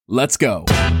Let's go.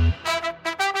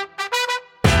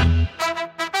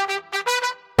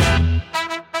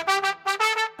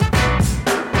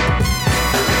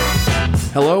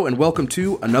 Hello and welcome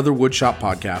to another Woodshop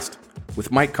podcast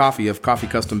with Mike Coffey of Coffey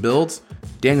Custom Builds,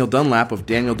 Daniel Dunlap of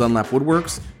Daniel Dunlap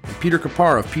Woodworks, and Peter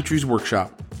Kapar of Petrie's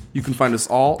Workshop. You can find us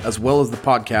all, as well as the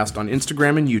podcast, on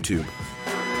Instagram and YouTube.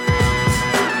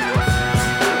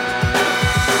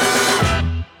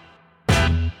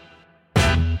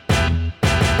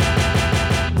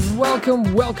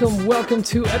 Welcome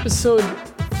to episode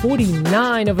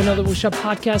 49 of another Woodshop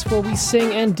podcast, where we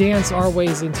sing and dance our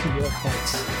ways into your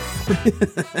hearts.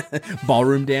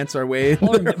 Ballroom dance our way.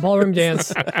 Ballroom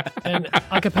dance and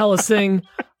a cappella sing.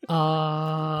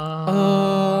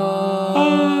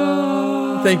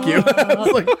 Thank you.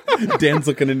 Like, Dan's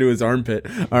looking into his armpit.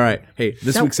 All right. Hey,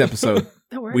 this week's episode,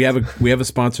 we have a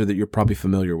sponsor that you're probably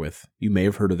familiar with. You may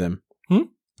have heard of them.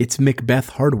 It's Macbeth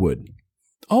Hardwood.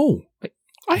 Oh,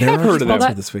 I have heard of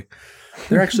them this week.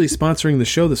 They're actually sponsoring the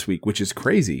show this week, which is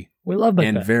crazy. We love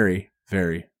Macbeth. And very,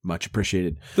 very much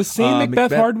appreciated. The same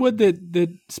Macbeth Hardwood that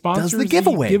sponsors the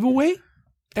giveaway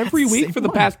every week for the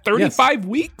past 35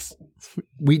 weeks.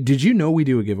 Did you know we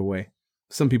do a giveaway?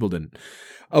 Some people didn't.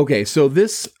 Okay, so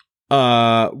this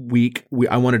week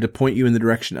I wanted to point you in the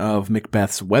direction of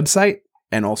Macbeth's website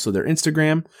and also their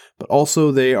Instagram, but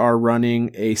also they are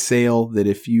running a sale that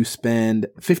if you spend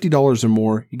 $50 or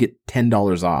more, you get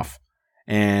 $10 off.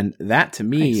 And that to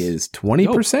me is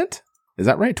 20%. Is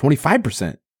that right?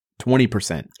 25%.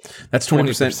 20%. That's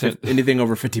 20%. Anything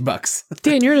over $50.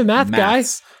 Dan, you're the math guy.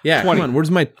 Yeah, 20. come on.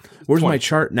 Where's my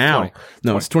chart now? 20.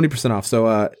 No, it's 20% off.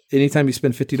 So anytime you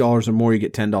spend $50 or more, you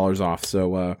get $10 off.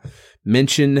 So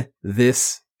mention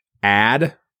this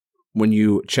ad when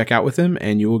you check out with them,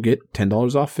 and you will get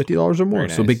 $10 off $50 or more.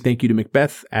 Nice. So big thank you to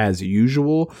Macbeth as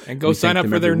usual. And go sign up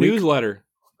for their newsletter.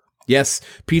 Yes,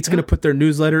 Pete's going to put their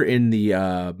newsletter in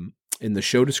the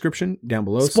show description down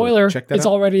below. Spoiler, so check that it's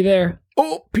out. already there.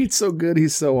 Oh, Pete's so good.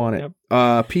 He's so on it.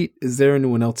 Yep. Pete, is there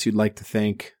anyone else you'd like to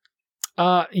thank?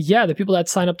 Yeah, the people that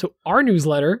sign up to our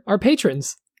newsletter are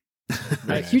patrons.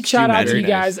 Huge shout out to you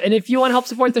guys. And if you want to help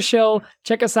support the show,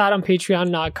 check us out on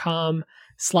patreon.com/another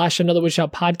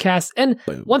Woodshop podcast. And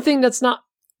one thing that's not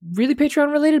really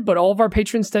Patreon related, but all of our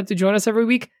patrons tend to join us every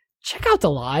week, check out the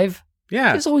live.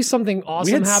 Yeah. There's always something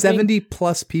awesome we had happening. 70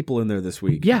 plus people in there this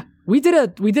week. Yeah. We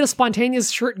did a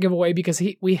spontaneous shirt giveaway because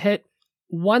we hit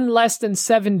one less than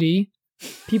 70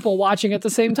 people watching at the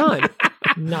same time.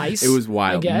 Nice. It was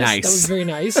wild. I guess. Nice. That was very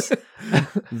nice.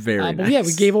 Very nice. But yeah,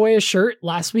 we gave away a shirt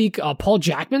last week. Paul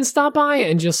Jackman stopped by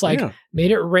and just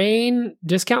made it rain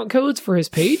discount codes for his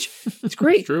page. It's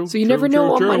great. True, so you never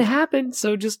know what might happen.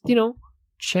 So just,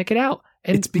 check it out.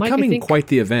 And it's becoming quite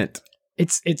the event.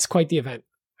 It's quite the event.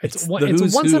 It's a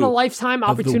who's once who in a lifetime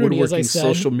opportunity, as I said.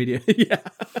 Social media.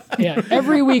 Yeah.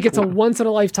 Every week it's a once in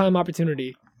a lifetime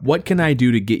opportunity. What can I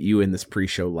do to get you in this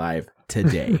pre-show live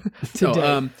today?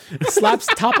 Slaps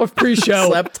top of pre-show.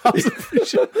 Slap top of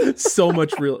pre-show. So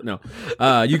much real. No.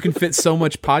 You can fit so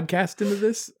much podcast into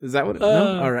this. Is that what?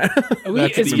 No? All right.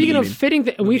 Speaking of fitting,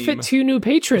 we fit 2 new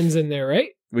patrons in there, right?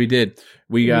 We did.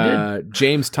 We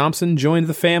James Thompson joined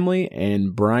the family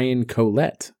and Brian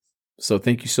Colette. So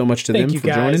thank you so much to them for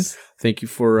joining. Thank you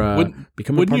for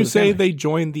becoming Wouldn't part you of the say family. they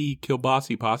joined the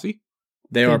Kielbasi posse?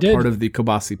 They are part of the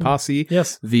Kielbasi posse.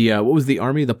 Yes. The what was the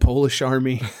army? The Polish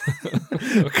army.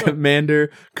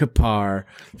 Commander Kapar.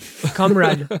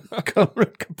 Comrade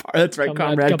Kapar. That's right.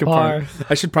 Comrade Kapar.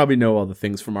 I should probably know all the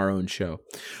things from our own show.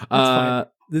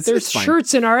 There's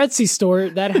shirts in our Etsy store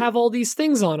that have all these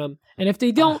things on them. And if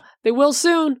they don't, they will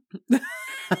soon.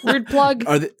 Weird plug.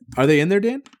 Are they in there,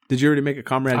 Dan? Did you already make a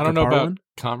Comrade Kapar one? I don't know about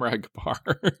Comrade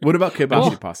Kapar. What about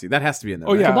Kielbasi Posse? That has to be in there.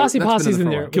 Oh, yeah. Kielbasi Posse's in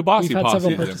there. Kielbasi We've had Posse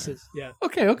several is in purchases. Yeah.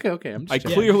 Okay. I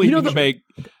clearly need to make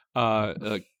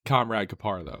Comrade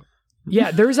Kapar, though.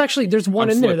 Yeah, there's one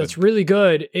in there that's really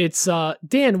good. It's,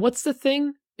 Dan, what's the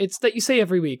thing? It's that you say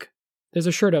every week. There's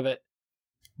a shirt of it.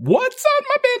 What's on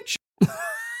my bench?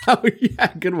 Oh,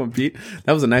 yeah. Good one, Pete.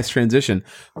 That was a nice transition.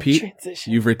 Pete,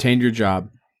 you've retained your job.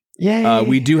 Yeah.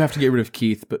 We do have to get rid of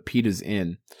Keith, but Pete is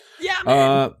in. Yeah,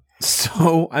 man.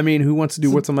 So, I mean, who wants to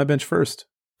do what's on my bench first?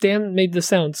 Dan made the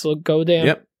sound, so go Dan.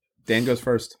 Yep. Dan goes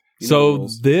first. So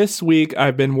this week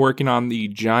I've been working on the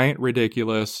giant,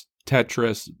 ridiculous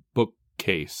Tetris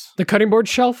bookcase. The cutting board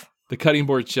shelf? The cutting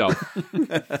board shelf.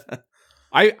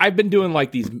 I've been doing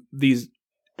like these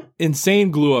insane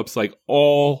glue ups like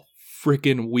all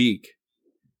freaking week.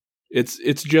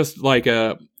 It's just like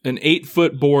an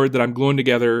 8-foot board that I'm gluing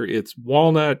together. It's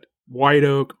walnut, white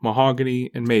oak,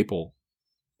 mahogany, and maple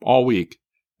all week.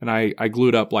 And I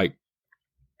glued up like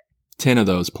 10 of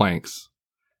those planks.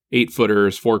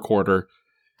 8-footers, 4-quarter.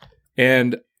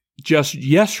 And just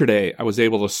yesterday, I was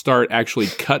able to start actually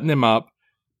cutting them up.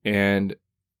 And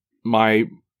my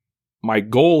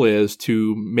goal is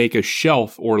to make a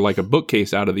shelf or like a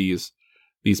bookcase out of these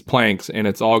planks. And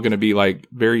it's all going to be like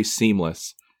very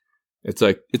seamless. It's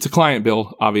a client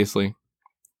bill, obviously.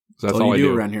 So that's all I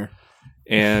do around here.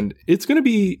 And it's going to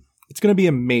be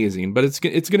amazing, but it's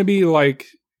going to be like,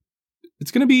 it's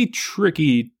going to be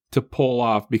tricky to pull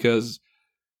off because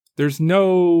there's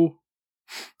no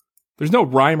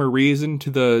rhyme or reason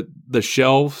to the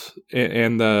shelves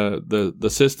and the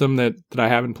system that I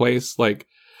have in place. Like,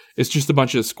 it's just a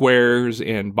bunch of squares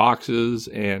and boxes,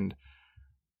 and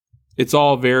it's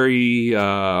all very,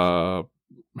 how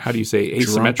do you say,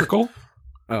 asymmetrical?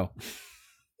 Oh.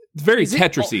 It's very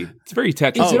Tetris-y. It's very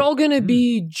Tetris. Is it all going to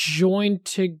be joined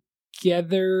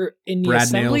together in the Brad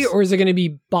assembly, nails. or is it going to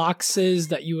be boxes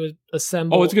that you would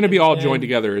assemble? Oh, it's going to be and all then- joined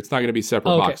together. It's not going to be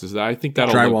separate boxes. I think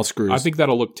that'll Drywall screws. I think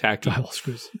that'll look tacky. Drywall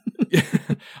screws.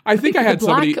 I think I had The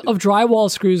black somebody. of drywall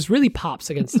screws really pops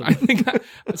against them. I think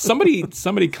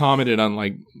somebody commented on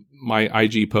like my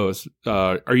IG post.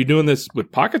 Are you doing this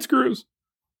with pocket screws?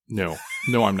 No,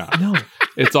 I'm not. No.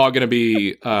 It's all going to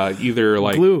be either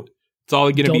like glue. It's all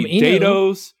going to be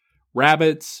Domino. dados,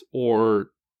 rabbits, or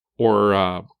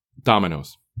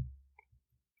dominoes.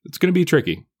 It's going to be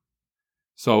tricky.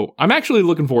 So I'm actually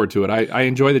looking forward to it. I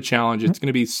enjoy the challenge. It's going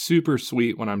to be super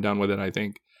sweet when I'm done with it, I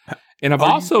think. And I've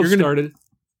also started.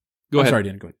 Go ahead. Sorry,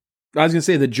 Dan. Go ahead. I was going to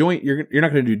say the joint. You're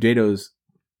not going to do dados.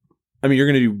 I mean, you're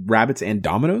going to do rabbits and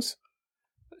dominoes.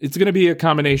 It's going to be a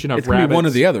combination of It's going to rabbits, be one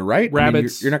or the other, right?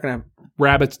 Rabbits. I mean, you're not going to have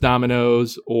rabbits,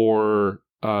 dominoes, or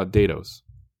dados.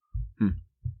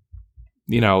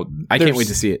 You know, I can't wait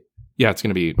to see it. Yeah, it's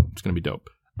gonna be dope.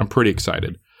 I'm pretty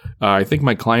excited. I think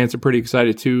my clients are pretty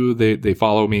excited too. They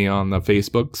follow me on the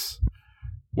Facebooks,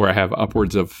 where I have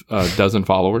upwards of a dozen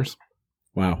followers.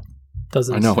 Wow,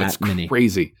 Doesn't I know, that it's many.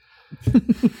 crazy.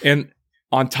 And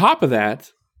on top of that,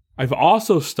 I've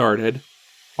also started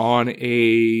on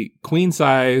a queen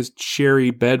size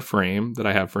cherry bed frame that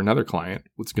I have for another client.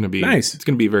 It's going to be nice. It's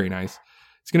going to be very nice.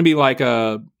 It's going to be like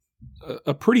a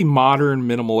pretty modern,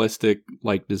 minimalistic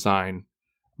like design.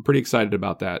 I'm pretty excited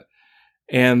about that.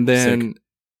 And then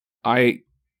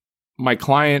my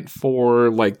client for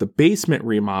like the basement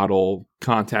remodel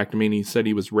contacted me and he said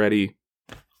he was ready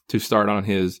to start on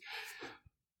his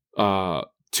 2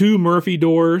 Murphy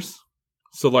doors.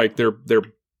 So like they're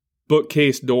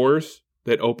bookcase doors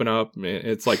that open up.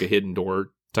 It's like a hidden door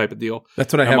type of deal.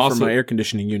 That's what I have for my air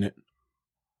conditioning unit.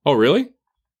 Oh, really?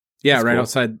 Yeah, That's right cool.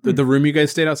 outside the room you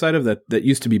guys stayed outside of. That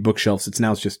used to be bookshelves. It's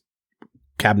just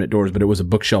cabinet doors, but it was a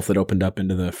bookshelf that opened up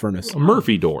into the furnace. A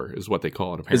Murphy door is what they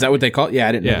call it. Apparently. Is that what they call it? Yeah,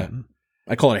 I didn't know Yeah. that.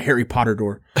 I call it a Harry Potter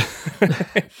door.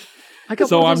 I got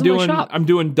So one of those in my shop. I'm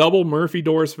doing double Murphy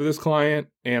doors for this client,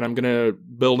 and I'm gonna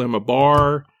build him a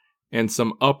bar and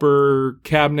some upper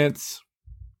cabinets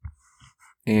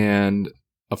and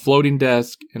a floating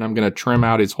desk, and I'm gonna trim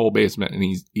out his whole basement. And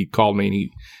he called me and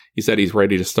he said he's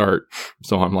ready to start.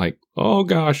 So I'm like, oh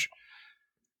gosh,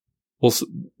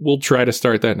 we'll try to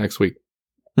start that next week.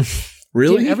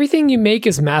 Really? Dude, everything you make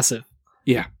is massive.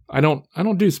 Yeah, I don't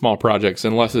do small projects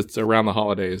unless it's around the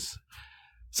holidays.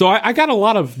 So I got a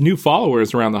lot of new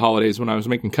followers around the holidays when I was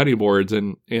making cutting boards,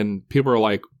 and people are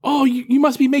like, "Oh, you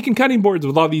must be making cutting boards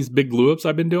with all these big glue ups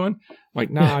I've been doing." I'm like,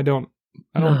 no, I don't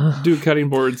do cutting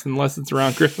boards unless it's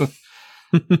around Christmas.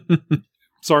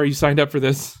 Sorry, you signed up for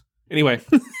this. Anyway,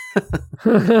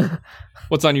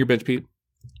 what's on your bench, Pete?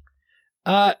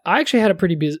 I actually had a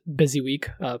pretty busy week.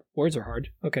 Words are hard.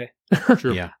 Okay.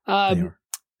 True. Yeah. they are.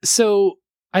 So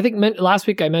I think last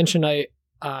week I mentioned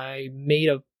I made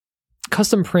a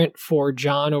custom print for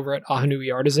John over at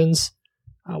Ahanui Artisans,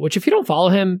 which if you don't follow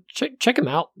him, check him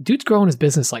out. Dude's growing his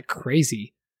business like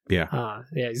crazy. Yeah.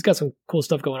 Yeah, he's got some cool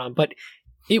stuff going on. But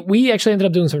we actually ended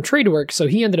up doing some trade work, so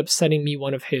he ended up sending me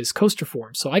one of his coaster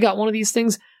forms. So I got one of these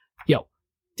things. Yo,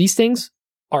 these things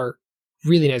are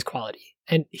really nice quality.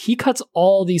 And he cuts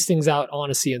all these things out on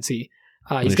a CNC.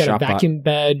 He's got a vacuum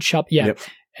bed shop. Yeah. Yep.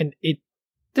 And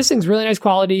this thing's really nice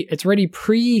quality. It's ready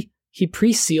he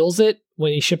pre-seals it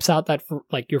when he ships out that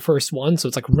like your first one. So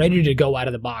it's like ready to go out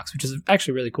of the box, which is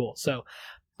actually really cool. So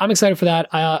I'm excited for that.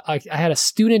 I had a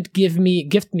student gift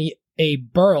me a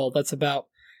burl that's about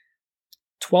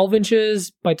 12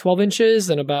 inches by 12 inches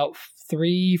and about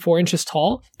 3-4 inches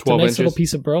tall. It's 12 a nice inches? little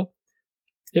piece of burl.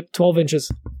 Yep, 12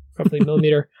 inches, roughly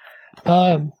millimeter.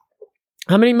 How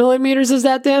many millimeters is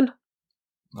that, Dan?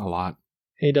 A lot.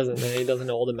 He doesn't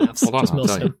know all the maths. Hold on, Just I'll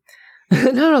mills tell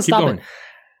him. No, Keep stop going.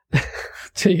 it.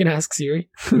 So you can ask Siri.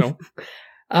 No.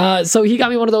 So he got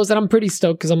me one of those, and I'm pretty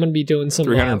stoked because I'm going to be doing some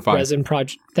 305. resin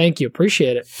project. Thank you.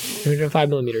 Appreciate it. 305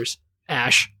 millimeters.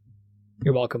 Ash.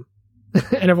 You're welcome.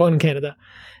 And everyone in Canada.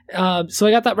 So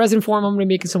I got that resin form. I'm going to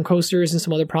be making some coasters and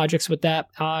some other projects with that.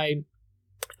 I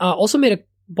also made a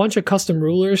bunch of custom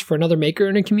rulers for another maker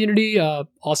in the community,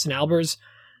 Austin Albers.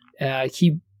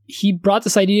 He brought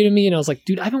this idea to me, and I was like,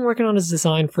 dude, I've been working on this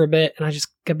design for a bit, and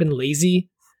I've been lazy.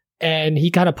 And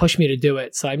he kind of pushed me to do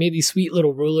it. So I made these sweet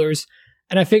little rulers,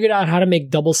 and I figured out how to make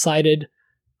double-sided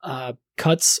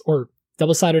cuts or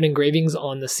double-sided engravings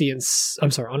on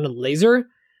on the laser,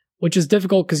 which is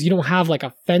difficult because you don't have like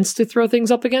a fence to throw things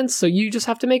up against. So you just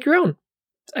have to make your own.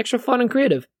 It's extra fun and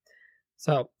creative.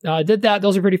 So I did that.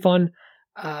 Those are pretty fun.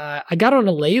 I got on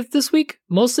a lathe this week,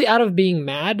 mostly out of being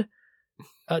mad.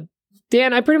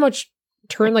 Dan, I pretty much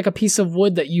turned like a piece of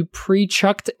wood that you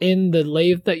pre-chucked in the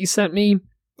lathe that you sent me.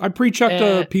 I pre-chucked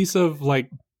a piece of like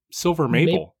silver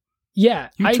maple. Yeah.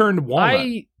 You turned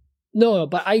walnut. No,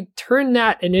 but I turned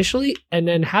that initially and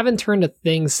then haven't turned a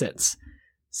thing since.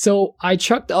 So I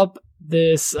chucked up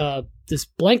this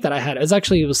blank that I had. It was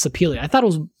Sapele. I thought it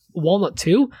was walnut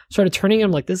too. Started turning it.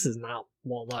 I'm like, this is not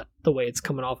walnut the way it's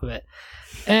coming off of it.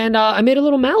 And I made a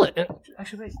little mallet.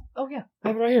 Actually, oh yeah, I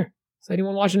have it right here. So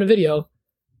anyone watching the video,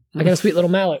 I got a sweet little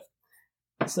mallet.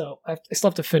 So I still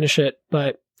have to finish it,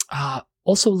 but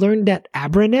also learned that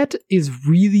Abranet is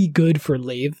really good for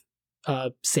lathe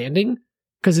sanding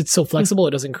because it's so flexible.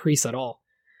 It doesn't crease at all.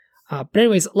 But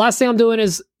anyways, last thing I'm doing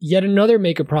is yet another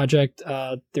maker project.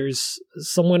 There's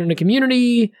someone in the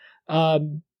community.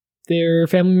 Their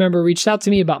family member reached out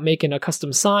to me about making a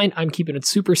custom sign. I'm keeping it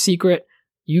super secret.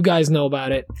 You guys know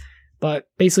about it. But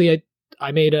basically,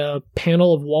 I made a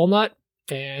panel of walnut,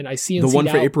 and I CNC'd the one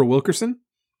for out. April Wilkerson?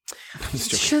 Yeah.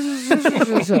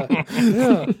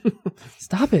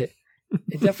 Stop it.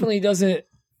 It definitely doesn't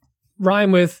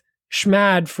rhyme with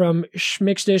schmad from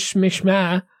schmixdish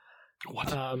schmixma.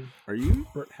 What? Are you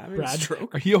having Brad? a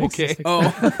stroke? Are you okay? Oh.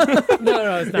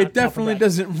 No, it's not. It definitely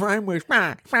doesn't rhyme with...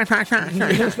 Sounded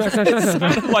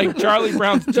like Charlie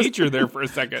Brown's teacher there for a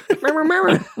second.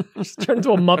 Just turned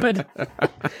into a Muppet.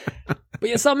 But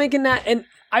yeah, so I'm making that, and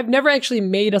I've never actually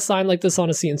made a sign like this on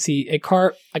a CNC.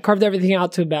 I carved everything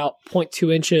out to about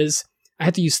 0.2 inches. I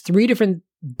had to use 3 different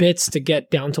bits to get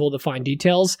down to all the fine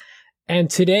details. And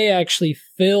today I actually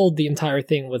filled the entire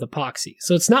thing with epoxy.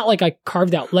 So it's not like I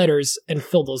carved out letters and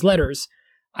filled those letters.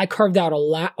 I carved out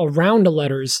around the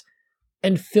letters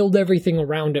and filled everything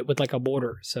around it with like a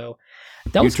border. So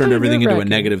that was turned everything into a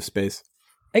negative space.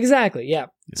 Exactly, yeah.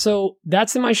 So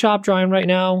that's in my shop drying right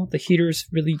now. The heater's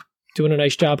really doing a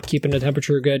nice job keeping the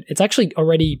temperature good. It's actually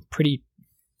already pretty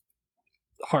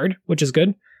hard, which is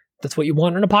good. That's what you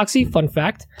want in epoxy. Fun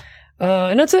fact.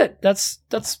 And that's it. That's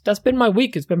been my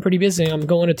week. It's been pretty busy. I'm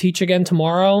going to teach again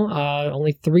tomorrow.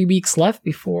 Only 3 weeks left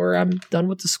before I'm done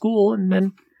with the school, and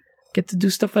then get to do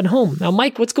stuff at home. Now,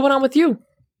 Mike, what's going on with you?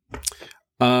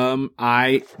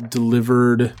 I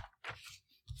delivered.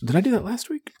 Did I do that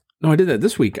last week? No, I did that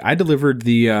this week. I delivered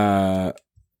the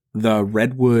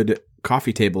redwood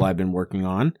coffee table I've been working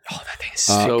on. Oh, that thing is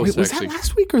so wait, was sexy. that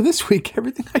last week or this week?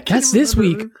 Everything I can't That's this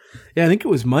remember. week. Yeah, I think it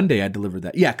was Monday I delivered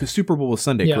that. Yeah, because Super Bowl was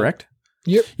Sunday, Yeah. correct?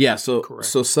 Yep. Yeah, so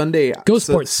Sunday. Go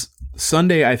Sports.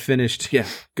 Sunday I finished. Yeah,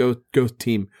 go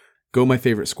team. Go my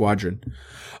favorite squadron.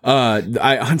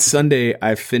 On Sunday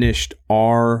I finished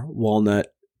our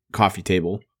walnut coffee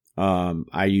table.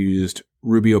 I used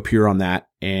Rubio Pure on that,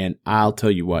 and I'll tell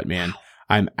you what, man,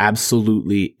 I'm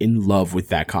absolutely in love with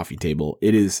that coffee table.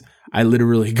 It is. I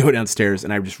literally go downstairs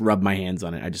and I just rub my hands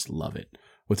on it. I just love it.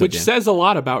 Which says a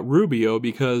lot about Rubio,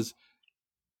 because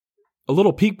a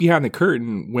little peek behind the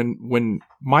curtain, when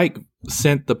Mike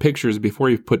sent the pictures before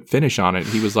he put finish on it,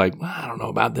 he was like, I don't know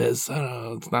about this. I don't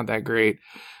know, it's not that great.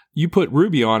 You put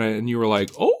Ruby on it and you were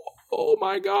like, oh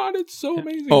my God, it's so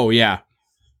amazing. Oh yeah.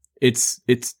 It's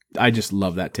I just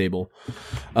love that table.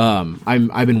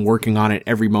 I've been working on it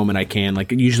every moment I can.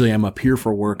 Like usually I'm up here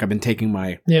for work. I've been taking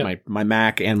my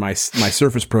Mac and my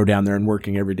Surface Pro down there and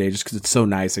working every day just because it's so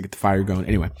nice. I get the fire going.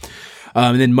 Anyway.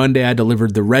 And then Monday I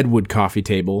delivered the redwood coffee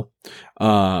table,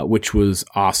 which was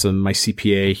awesome. My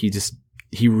CPA,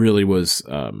 he really was,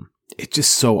 it's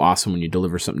just so awesome when you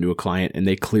deliver something to a client and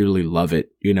they clearly love it.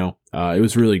 You know, it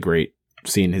was really great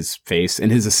seeing his face,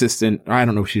 and his assistant. I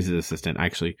don't know if she's his assistant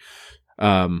actually.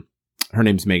 Her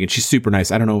name's Megan. She's super nice.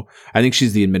 I don't know. I think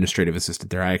she's the administrative assistant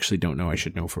there. I actually don't know. I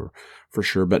should know for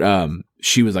sure. But,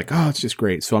 she was like, oh, it's just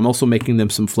great. So I'm also making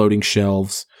them some floating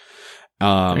shelves.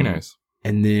 Very nice.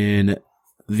 And then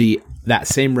that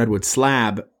same redwood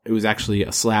slab, it was actually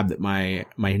a slab that my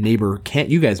neighbor Ken,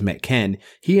 you guys met Ken.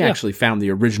 He actually found the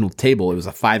original table. It was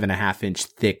a 5.5 inch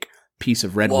thick piece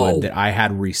of redwood that I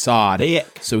had resawed.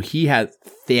 Thick. So he had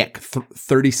thick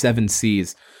 37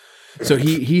 Cs. So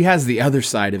he has the other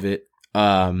side of it.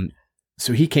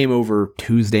 So he came over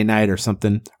Tuesday night or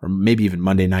something, or maybe even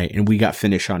Monday night, and we got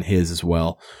finish on his as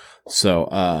well.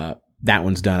 So that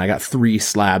one's done. I got 3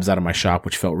 slabs out of my shop,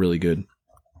 which felt really good.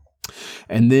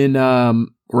 And then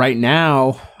right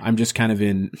now, I'm just kind of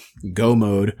in go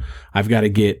mode. I've got to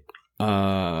get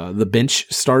the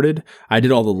bench started. I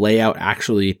did all the layout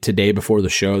actually today before the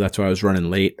show. That's why I was running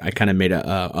late. I kind of made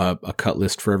a cut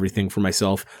list for everything for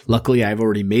myself. Luckily, I've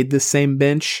already made this same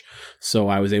bench, so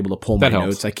I was able to pull my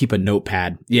notes. I keep a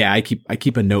notepad. Yeah, I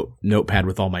keep a notepad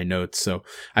with all my notes. So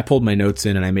I pulled my notes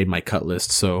in and I made my cut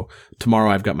list. So tomorrow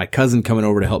I've got my cousin coming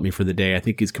over to help me for the day. I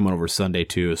think he's coming over Sunday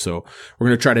too. So we're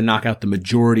going to try to knock out the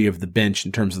majority of the bench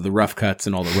in terms of the rough cuts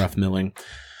and all the rough milling.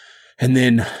 And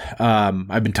then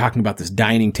I've been talking about this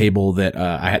dining table that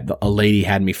a lady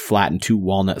had me flatten 2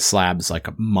 walnut slabs like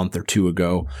a month or 2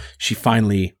 ago. She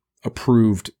finally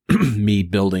approved me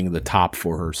building the top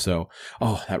for her. So,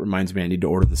 that reminds me, I need to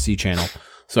order the C channel.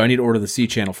 So I need to order the C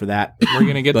channel for that. Where are you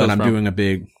gonna get those from? But I'm doing a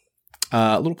big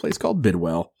little place called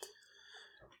Bidwell.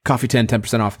 Coffee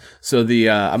 10% off. So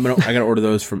I gotta order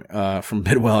those from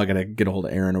Bidwell. I gotta get a hold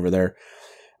of Aaron over there.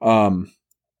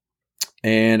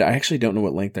 And I actually don't know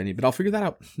what length I need, but I'll figure that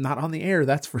out. Not on the air,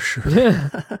 that's for sure.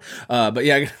 But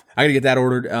yeah, I gotta get that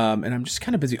ordered. And I'm just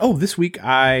kind of busy. Oh, this week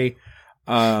I've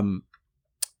been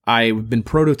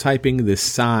prototyping this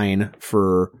sign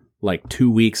for like 2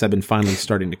 weeks. I've been finally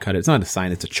starting to cut it. It's not a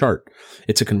sign, it's a chart.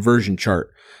 It's a conversion chart.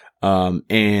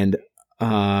 And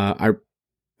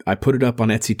I put it up on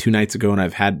Etsy 2 nights ago and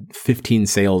I've had 15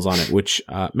 sales on it, which,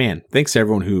 man, thanks to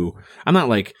everyone who, I'm not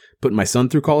like putting my son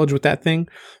through college with that thing,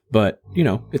 but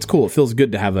it's cool. It feels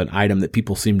good to have an item that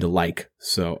people seem to like.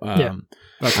 So,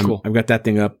 that's cool. I've got that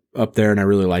thing up there and I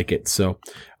really like it. So,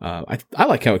 I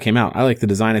like how it came out. I like the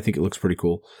design. I think it looks pretty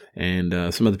cool.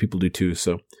 And, some other people do too.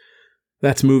 So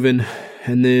that's moving.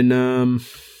 And then,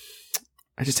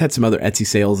 I just had some other Etsy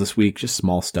sales this week, just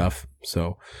small stuff.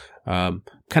 So, kind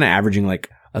of averaging like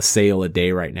a sale a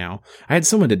day right now. I had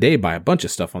someone today buy a bunch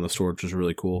of stuff on the store, which was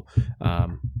really cool.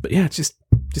 But yeah, it's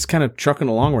just kind of trucking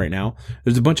along right now.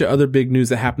 There's a bunch of other big news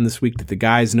that happened this week that the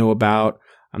guys know about.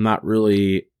 I'm not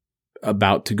really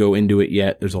about to go into it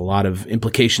yet. There's a lot of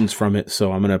implications from it.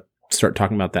 So I'm going to start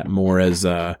talking about that more as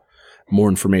more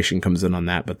information comes in on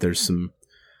that. But there's some.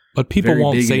 But people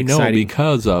won't say no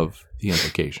because of the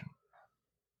implication.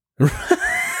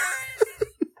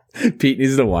 Pete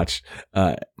needs to watch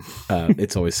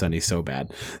It's Always Sunny so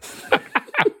bad.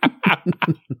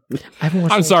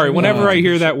 I'm sorry. Whenever I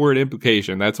hear that word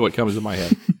implication, that's what comes to my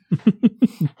head.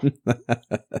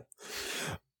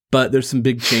 But there's some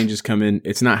big changes coming.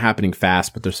 It's not happening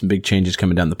fast, but there's some big changes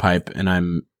coming down the pipe, and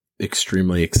I'm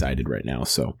extremely excited right now.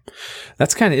 So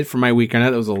that's kind of it for my week. I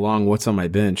know that was a long what's on my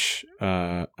bench.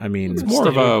 It's more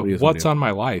of a what's on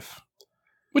my life.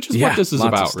 Which is what this is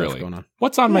about, really.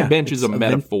 What's on my bench is a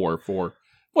metaphor for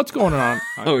what's going on.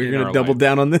 Oh, you're going to double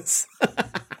down on this?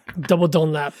 Double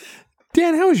don't lap.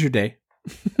 Dan, how was your day?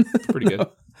 Pretty good.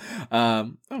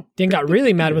 Dan got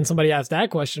really mad when somebody asked that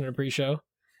question in a pre-show.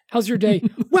 How's your day?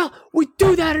 Well, we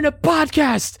do that in a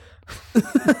podcast.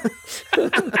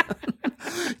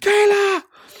 Kayla!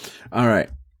 All right.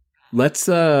 Let's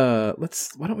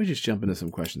why don't we just jump into some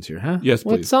questions here, huh? Yes,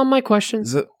 please. What's on my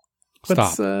questions?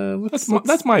 Stop.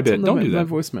 That's my bit. Don't do that.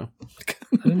 My voicemail.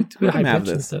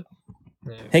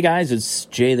 Hey guys, it's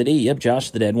Jay the D. Yep, Josh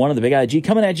the Dead. One of the Big IG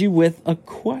coming at you with a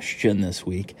question this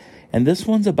week. And this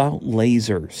one's about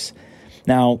lasers.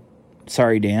 Now,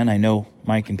 sorry, Dan, I know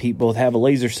Mike and Pete both have a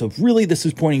laser, so really this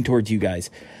is pointing towards you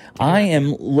guys. I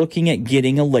am looking at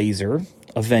getting a laser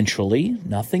eventually.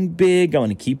 Nothing big. I'm going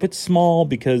to keep it small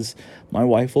because my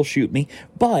wife will shoot me.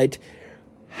 But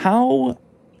how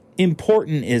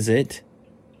important is it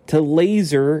to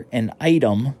laser an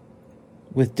item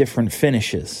with different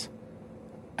finishes?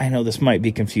 I know this might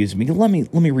be confusing me. Let me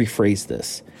rephrase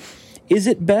this. Is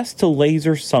it best to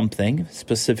laser something,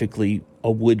 specifically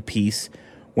a wood piece,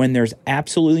 when there's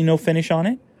absolutely no finish on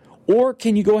it? Or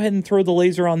can you go ahead and throw the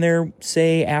laser on there,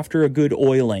 say, after a good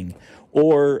oiling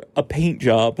or a paint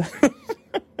job?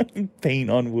 Paint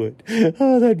on wood.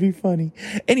 Oh, that'd be funny.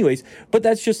 Anyways, but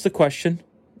that's just the question.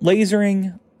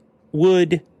 Lasering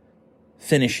wood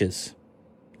finishes.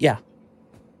 Yeah.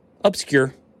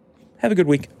 Obscure. Have a good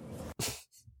week.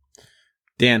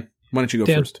 Dan, why don't you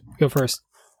go first? Go first.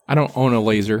 I don't own a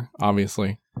laser,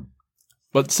 obviously.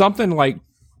 But something like,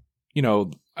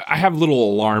 I have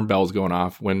little alarm bells going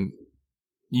off when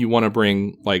you want to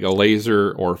bring like a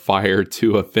laser or fire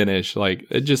to a finish. Like,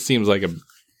 it just seems like a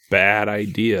bad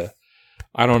idea.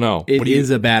 I don't know. It is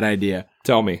a bad idea.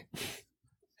 Tell me.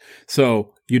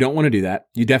 So you don't want to do that.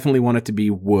 You definitely want it to be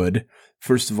wood.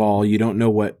 First of all, you don't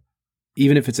know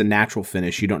even if it's a natural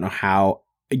finish, you don't know how.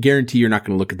 I guarantee you're not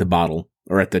going to look at the bottle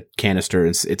or at the canister, and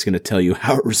it's going to tell you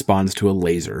how it responds to a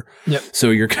laser. Yep. So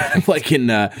you're kind of like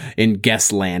in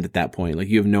guess land at that point. Like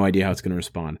you have no idea how it's going to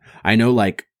respond. I know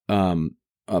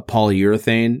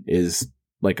polyurethane is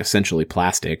like essentially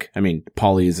plastic. I mean,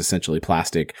 poly is essentially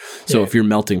plastic. So if you're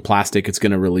melting plastic, it's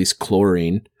going to release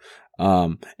chlorine,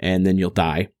 and then you'll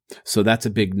die. So that's a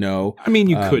big no. I mean,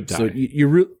 you could die. So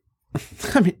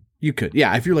I mean, you could.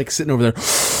 Yeah, if you're like sitting over there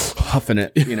huffing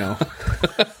it, I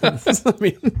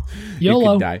mean, YOLO. you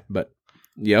could die, but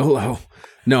YOLO.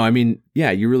 No, I mean,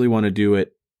 yeah, you really want to do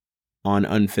it on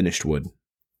unfinished wood.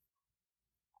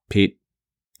 Pete,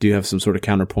 do you have some sort of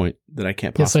counterpoint that I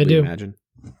can't possibly imagine?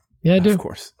 Yeah, I do. Of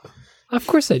course. Of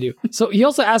course I do. So he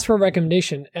also asked for a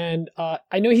recommendation, and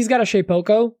I know he's got a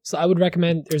Shapeoko, so I would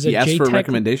recommend there's a He asked JTech. for a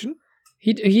recommendation?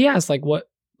 He asked like what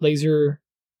laser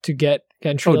to get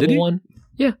entry level one.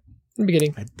 Yeah, in the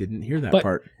beginning. I didn't hear that But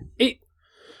part.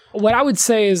 What I would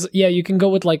say is, yeah, you can go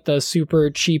with like the super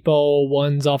cheapo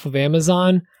ones off of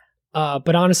Amazon,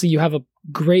 but honestly, you have a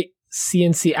great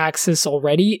CNC axis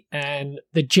already, and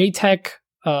the JTech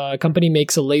company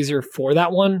makes a laser for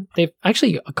that one. They've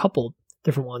actually a couple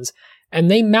different ones,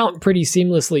 and they mount pretty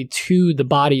seamlessly to the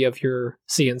body of your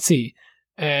CNC,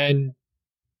 and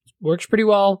works pretty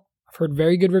well. I've heard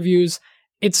very good reviews.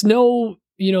 It's no,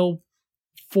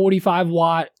 45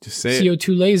 watt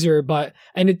CO2 laser, but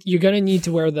you're gonna need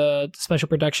to wear the special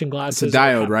protection glasses. It's a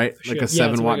diode, right? Like a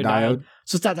 7-watt diode.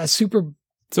 So it's that super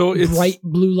it's bright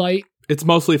blue light. It's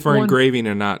mostly for engraving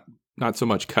and not so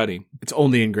much cutting. It's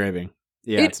only engraving.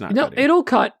 Yeah, it's not. No,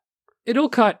 cutting. It'll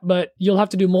cut, but you'll have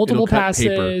to do multiple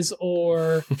passes,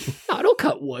 or no, it'll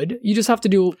cut wood. You just have to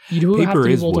do. You do have to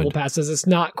do multiple wood. passes. It's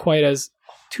not quite as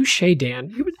touche,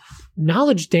 Dan.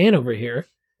 Knowledge Dan over here.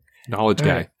 Knowledge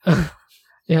guy. Right.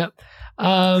 Yeah.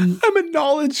 I'm a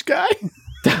knowledge guy.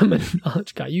 I'm a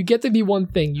knowledge guy. You get to be one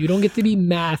thing. You don't get to be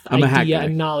math, I'm idea,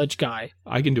 and knowledge guy.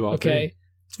 I can do all three.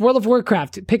 It's World of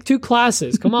Warcraft. Pick 2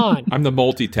 classes. Come on. I'm the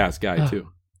multitask guy too.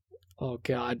 Oh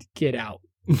God, get out.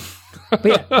 But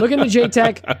yeah, look into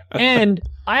JTech. And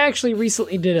I actually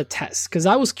recently did a test because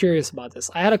I was curious about this.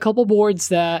 I had a couple boards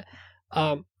that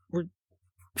were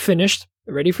finished,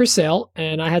 ready for sale,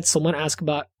 and I had someone ask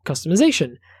about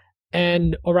customization.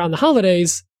 And around the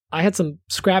holidays, I had some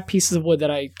scrap pieces of wood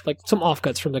that some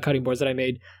offcuts from the cutting boards that I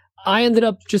made. I ended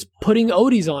up just putting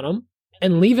Odies on them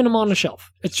and leaving them on the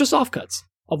shelf. It's just offcuts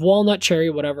of walnut, cherry,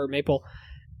 whatever, maple.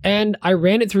 And I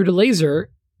ran it through the laser,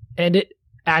 and it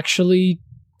actually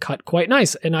cut quite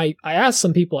nice. And I asked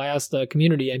some people, I asked the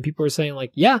community, and people were saying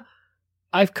like, yeah,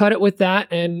 I've cut it with that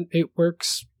and it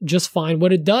works just fine.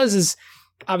 What it does is,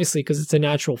 obviously, because it's a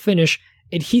natural finish,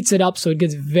 it heats it up so it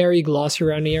gets very glossy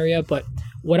around the area. But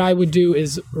what I would do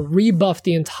is rebuff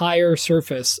the entire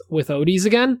surface with Odies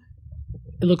again.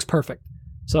 It looks perfect.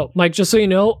 So, Mike, just so you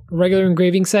know, regular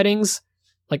engraving settings,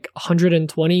 like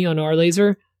 120 on our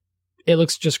laser, it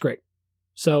looks just great.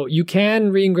 So you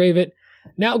can re-engrave it.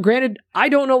 Now, granted, I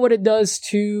don't know what it does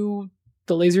to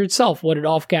the laser itself, what it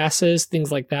off-gasses,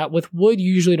 things like that. With wood,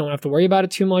 you usually don't have to worry about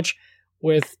it too much.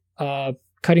 With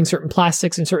cutting certain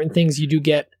plastics and certain things, you do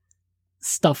get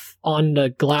stuff on the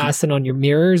glass and on your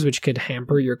mirrors, which could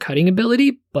hamper your cutting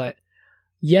ability. But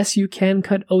yes, you can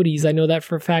cut Odies. I know that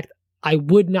for a fact. I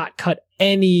would not cut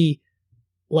any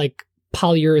like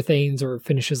polyurethanes or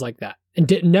finishes like that.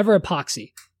 And never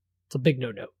epoxy. It's a big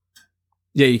no-no.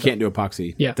 Yeah, you can't do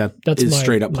epoxy. Yeah, that's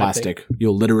straight up plastic. Thing.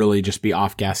 You'll literally just be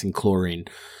off-gassing chlorine.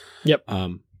 Yep.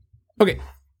 Okay,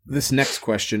 this next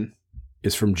question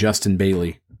is from Justin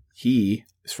Bailey. He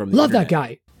is from the Love internet. that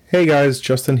guy. Hey guys,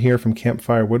 Justin here from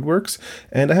Campfire Woodworks,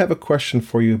 and I have a question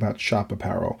for you about shop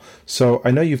apparel. So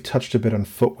I know you've touched a bit on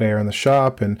footwear in the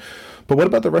shop, but what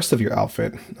about the rest of your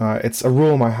outfit? It's a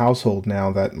rule in my household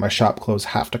now that my shop clothes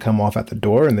have to come off at the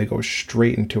door and they go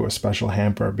straight into a special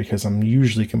hamper because I'm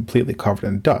usually completely covered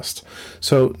in dust.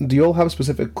 So do you all have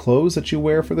specific clothes that you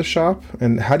wear for the shop?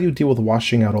 And how do you deal with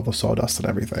washing out all the sawdust and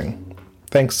everything?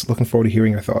 Thanks, looking forward to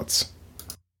hearing your thoughts.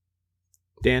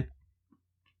 Dan?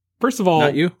 First of all,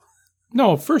 not you?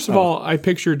 No, first of all, I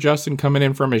picture Justin coming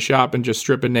in from his shop and just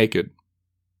stripping naked.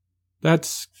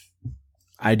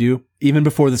 I do. Even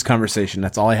before this conversation,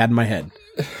 that's all I had in my head.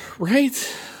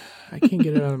 Right? I can't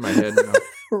get it out of my head now.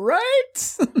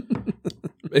 Right?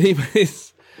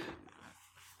 Anyways,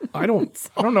 I don't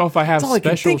know if I have that's all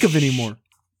special I can think of anymore.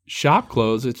 Shop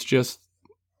clothes.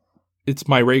 It's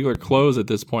my regular clothes at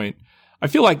this point. I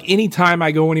feel like anytime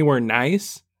I go anywhere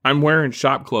nice, I'm wearing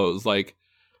shop clothes. Like,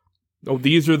 Oh,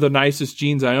 these are the nicest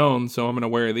jeans I own, so I'm going to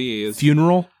wear these.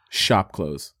 Funeral, shop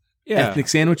clothes. Yeah. Ethnic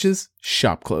sandwiches,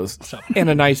 shop clothes. And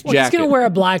a nice Well, jacket. he's gonna wear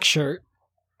a black shirt.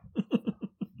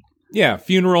 Yeah,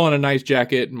 funeral and a nice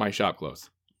jacket and my shop clothes.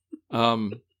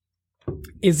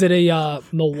 Is it a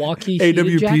Milwaukee heated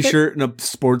AWP jacket? shirt and a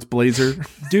sports blazer.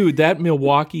 Dude, that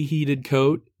Milwaukee heated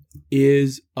coat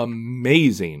is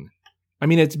amazing. I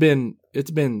mean, it's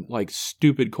been like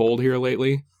stupid cold here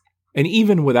lately. And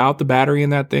even without the battery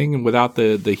in that thing and without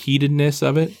the heatedness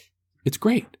of it, it's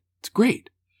great. It's great.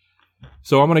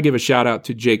 So I'm going to give a shout out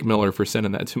to Jake Miller for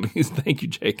sending that to me. Thank you,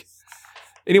 Jake.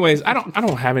 Anyways, I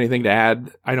don't have anything to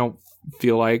add. I don't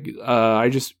feel like I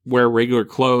just wear regular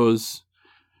clothes.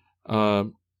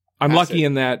 I'm lucky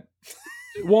in that.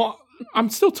 Well, I'm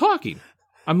still talking.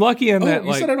 I'm lucky in that.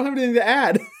 You said I don't have anything to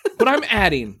add. But I'm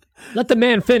adding. Let the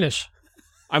man finish.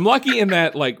 I'm lucky in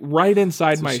that, like, right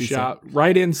inside my shop,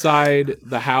 right inside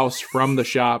the house from the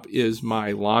shop is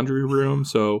my laundry room.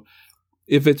 So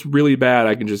if it's really bad,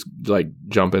 I can just like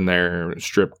jump in there and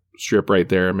strip right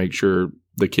there and make sure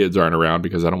the kids aren't around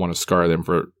because I don't want to scar them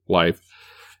for life.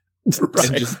 Right.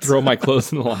 And just throw my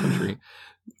clothes in the laundry.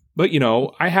 But, you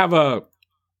know, I have a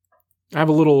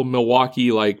little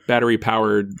Milwaukee like battery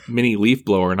powered mini leaf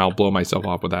blower, and I'll blow myself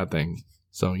off with that thing.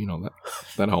 So, you know,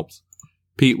 that helps.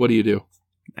 Pete, what do you do?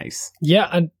 Nice. Yeah,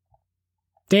 and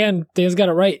Dan's got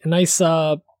it right. A nice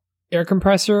air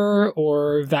compressor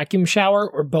or vacuum shower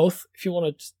or both if you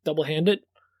want to double hand it.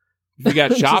 If you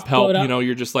got shop blow help, it out. you know,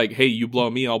 you're just like, hey, you blow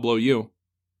me, I'll blow you.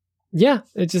 Yeah,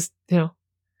 it just, you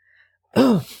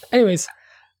know. Anyways,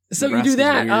 so you do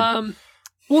that.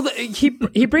 Well,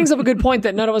 he brings up a good point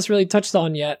that none of us really touched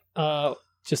on yet.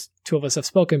 Just two of us have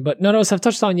spoken, but none of us have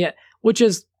touched on yet, which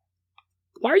is,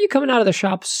 why are you coming out of the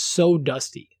shop so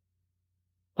dusty?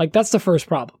 Like, that's the first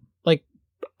problem. Like,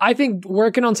 I think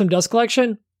working on some dust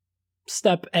collection,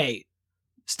 step A.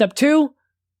 Step 2,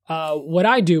 what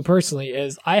I do personally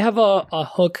is I have a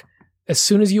hook as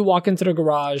soon as you walk into the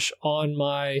garage on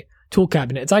my tool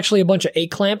cabinet. It's actually a bunch of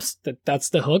A-clamps. That's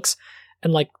the hooks.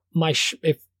 And like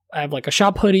if I have like a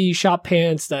shop hoodie, shop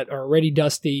pants that are already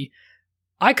dusty,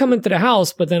 I come into the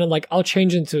house, but then I'll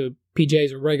change into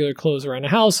PJs or regular clothes around the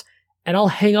house, and I'll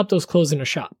hang up those clothes in the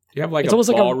shop. You have like It's a almost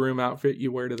like ballroom outfit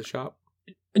you wear to the shop?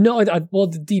 No, it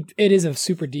is a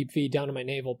super deep V down to my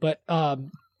navel, but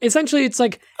essentially it's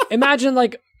like, imagine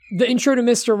like the intro to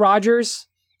Mr. Rogers'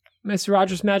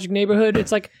 Magic Neighborhood.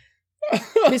 It's like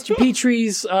Mr.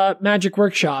 Petrie's Magic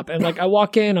Workshop, and like I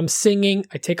walk in, I'm singing,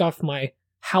 I take off my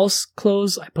house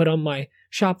clothes, I put on my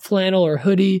shop flannel or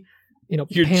hoodie, you know,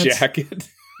 Your pants, jacket.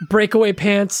 breakaway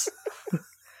pants.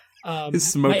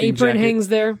 His smoking my apron jacket. hangs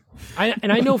there.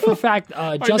 I know for a fact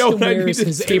Justin what I wears needed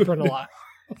his to. apron a lot.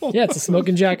 Yeah, it's a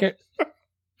smoking jacket,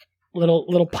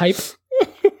 little pipe.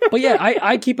 But yeah,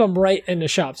 I keep them right in the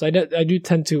shops. I do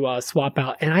tend to swap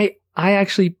out, and I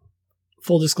actually,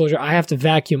 full disclosure, I have to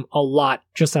vacuum a lot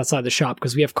just outside the shop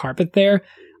because we have carpet there.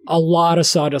 A lot of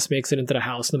sawdust makes it into the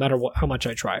house, no matter how much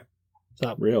I try.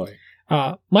 So, Really?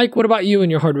 Mike, what about you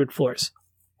and your hardwood floors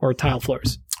or tile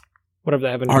floors, whatever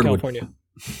they have in Hardwood. California?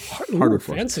 Hardwood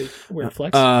floors. Fancy, weird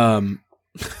flex.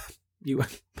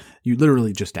 You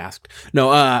literally just asked. No,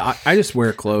 I just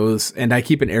wear clothes, and I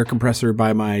keep an air compressor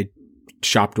by my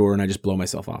shop door, and I just blow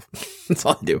myself off. That's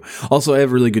all I do. Also, I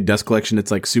have really good dust collection.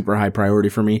 It's like super high priority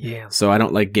for me. Yeah. So I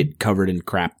don't like get covered in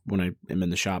crap when I am in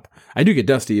the shop. I do get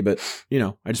dusty, but you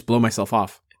know, I just blow myself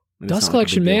off. And it's Dust not like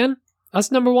a collection, big deal. man.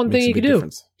 That's number one Makes thing a you can big do.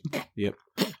 difference. Yep.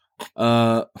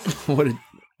 What did?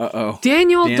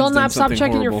 Daniel, Dan's don't done stop something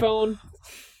checking your horrible. phone.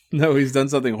 No, he's done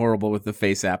something horrible with the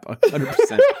Face app.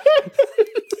 100%.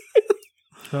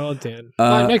 Oh, Dan. All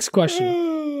right, next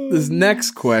question. This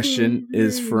next question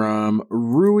is from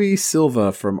Rui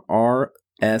Silva from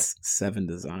RS7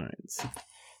 Designs.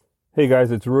 Hey guys,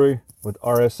 it's Rui with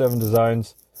RS7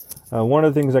 Designs. One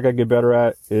of the things I gotta get better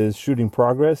at is shooting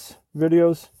progress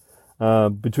videos.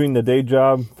 Between the day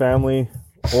job, family,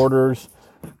 orders,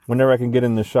 whenever I can get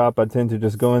in the shop, I tend to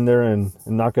just go in there and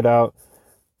knock it out.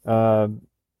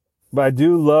 But I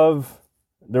do love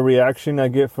the reaction I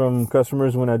get from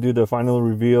customers when I do the final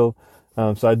reveal.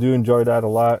 So I do enjoy that a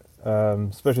lot,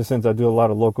 especially since I do a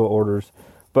lot of local orders.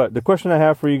 But the question I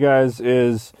have for you guys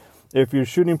is, if you're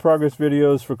shooting progress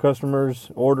videos for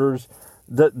customers' orders,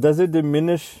 does it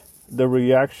diminish the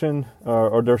reaction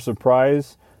or their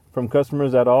surprise from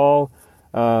customers at all?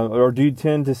 Or do you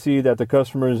tend to see that the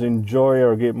customers enjoy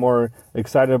or get more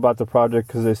excited about the project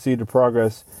because they see the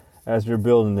progress as you're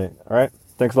building it? All right.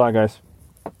 Thanks a lot, guys.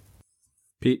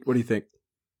 Pete, what do you think?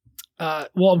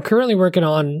 Well, I'm currently working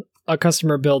on a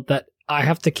customer build that I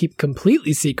have to keep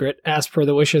completely secret as per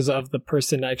the wishes of the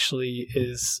person actually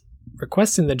is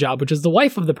requesting the job, which is the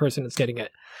wife of the person that's getting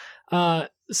it.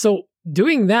 So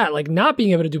doing that, like not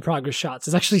being able to do progress shots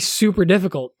is actually super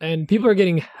difficult, and people are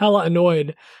getting hella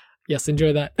annoyed. Yes,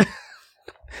 enjoy that.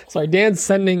 Sorry, Dan's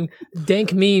sending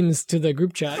dank memes to the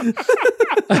group chat.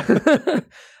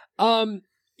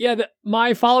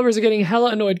 My followers are getting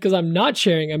hella annoyed because I'm not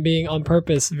sharing. I'm being on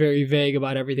purpose very vague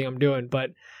about everything I'm doing,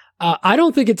 but I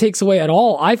don't think it takes away at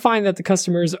all. I find that the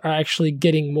customers are actually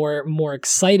getting more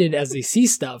excited as they see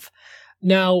stuff.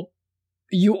 Now,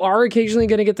 you are occasionally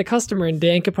going to get the customer, and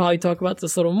Dan could probably talk about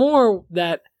this a little more,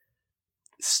 that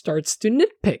starts to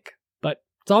nitpick. But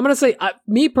so I'm going to say,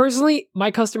 me personally, my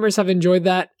customers have enjoyed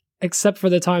that, except for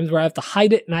the times where I have to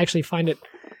hide it, and I actually find it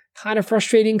kind of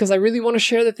frustrating because I really want to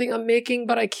share the thing I'm making,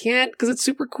 but I can't because it's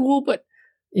super cool. But,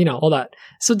 all that.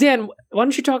 So Dan, why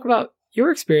don't you talk about your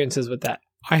experiences with that?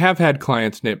 I have had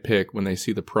clients nitpick when they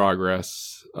see the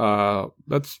progress.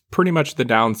 That's pretty much the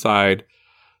downside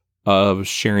of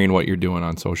sharing what you're doing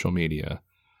on social media.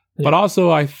 Yeah. But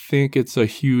also, I think it's a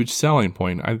huge selling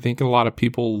point. I think a lot of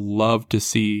people love to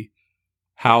see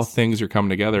how things are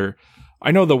coming together. I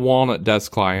know the Walnut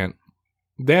Desk client,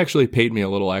 they actually paid me a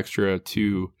little extra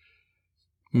to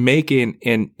make an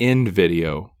end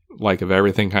video, like of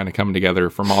everything kind of coming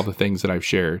together from all the things that I've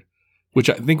shared, which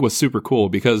I think was super cool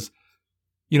because,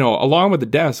 along with the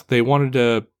desk, they wanted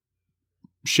to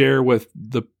share with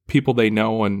the people they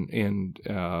know and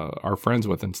are friends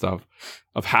with and stuff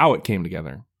of how it came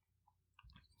together.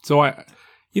 So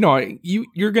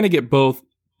you're going to get both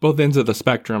ends of the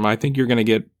spectrum. I think you're going to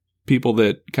get people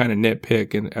that kind of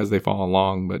nitpick and as they follow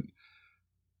along, but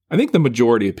I think the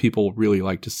majority of people really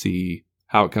like to see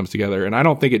how it comes together, and I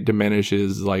don't think it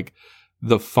diminishes like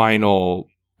the final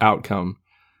outcome.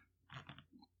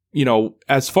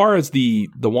 As far as the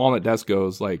Walnut Desk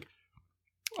goes, like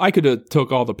I could have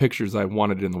took all the pictures I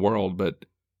wanted in the world, but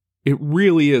it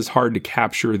really is hard to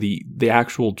capture the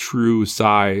actual true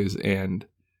size and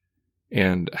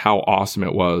how awesome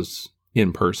it was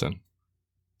in person.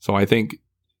 So I think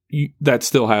that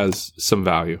still has some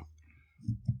value.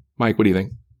 Mike, what do you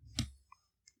think?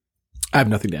 I have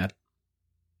nothing to add.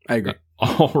 I agree.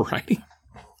 All righty.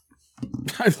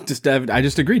 I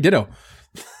just agree. Ditto.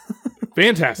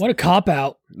 Fantastic. What a cop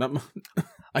out.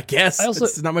 I guess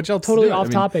it's not much else. Totally to do. off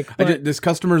topic. But does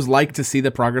customers like to see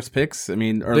the progress pics? I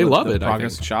mean, or they love the it.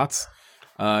 Progress shots.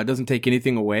 It doesn't take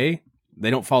anything away.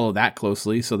 They don't follow that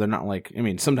closely, so they're not like. I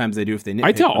mean, sometimes they do if they nitpick.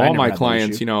 I tell all my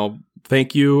clients,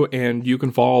 thank you, and you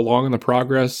can follow along in the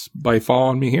progress by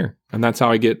following me here, and that's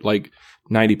how I get like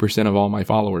 90% of all my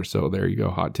followers. So there you go,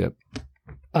 hot tip.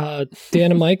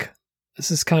 Dan and Mike, this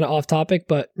is kind of off topic,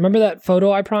 but remember that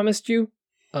photo I promised you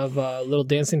of little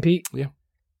Dancing Pete? Yeah.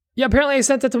 Yeah, apparently I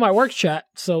sent it to my work chat,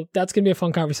 so that's going to be a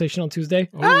fun conversation on Tuesday.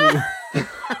 Oh.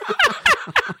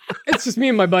 It's just me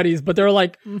and my buddies, but they were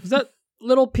like, is that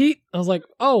little Pete? I was like,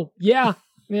 oh, yeah.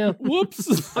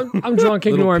 Whoops. I'm drunk,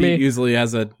 ignore Little me. Pete usually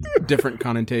has a different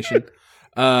connotation.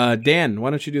 Dan,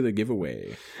 why don't you do the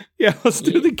giveaway? Yeah, let's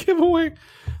do the giveaway.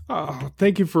 Oh,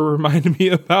 thank you for reminding me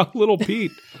about little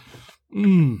Pete.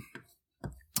 Hold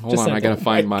Just on, I gotta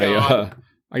find my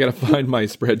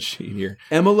spreadsheet here.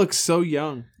 Emma looks so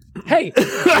young. Hey.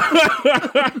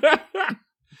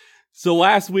 So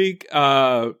last week,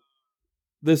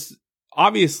 this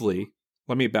obviously,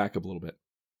 let me back up a little bit.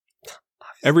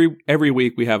 Every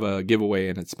week we have a giveaway,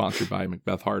 and it's sponsored by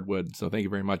Macbeth Hardwood. So thank you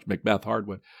very much, Macbeth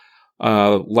Hardwood.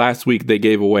 Last week they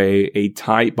gave away a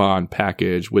Tight Bond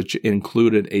package, which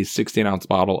included a 16-ounce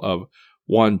bottle of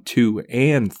 1, 2,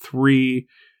 and 3,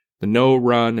 the No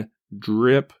Run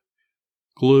drip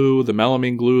glue, the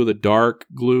melamine glue, the dark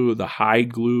glue, the high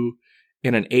glue,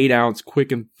 and an 8-ounce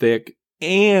quick and thick,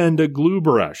 and a glue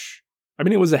brush. I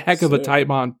mean, it was a heck of a Tight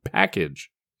Bond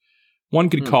package. One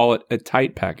could call it a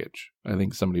tight package. I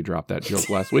think somebody dropped that joke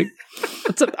last week.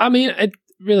 It's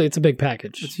a big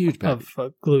package. It's a huge package.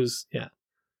 Of glues, yeah.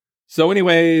 So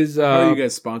anyways... How are you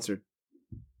guys sponsored?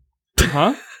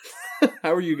 Huh?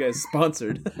 How are you guys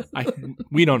sponsored?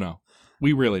 We don't know.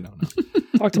 We really don't know.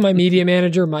 Talk to my media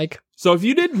manager, Mike. So if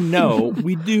you didn't know,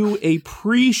 we do a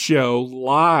pre-show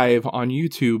live on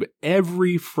YouTube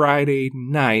every Friday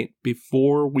night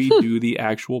before we do the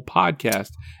actual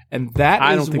podcast. And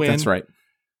I don't think that's right.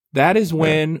 That is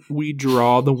when we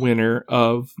draw the winner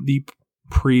of the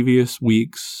previous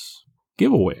week's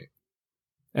giveaway.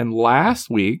 And last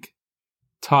week,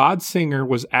 Todd Singer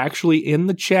was actually in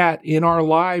the chat in our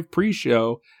live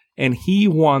pre-show, and he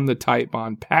won the Tight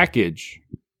Bond package.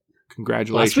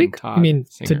 Congratulations, last week? Todd. I mean,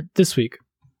 Singer. this week.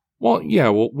 Well, yeah.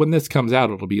 Well, when this comes out,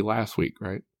 it'll be last week,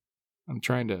 right? I'm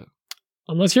trying to...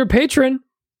 Unless you're a patron.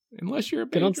 Unless you're a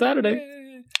Get patron. on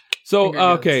Saturday. So, Finger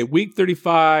guns. okay, week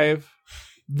 35.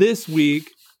 This week,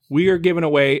 we are giving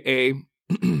away a...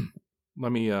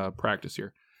 let me practice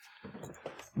here.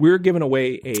 We're giving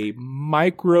away a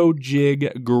micro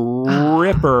jig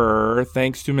gripper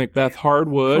thanks to Macbeth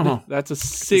Hardwood. Oh, that's a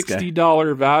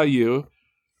 $60 value.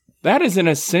 That is an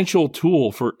essential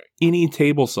tool for any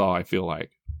table saw, I feel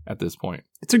like, at this point.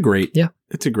 It's a great tool.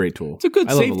 It's a good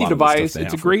I love a safety lot of the device. stuff they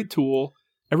It's a offer. great tool.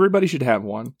 Everybody should have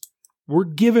one. We're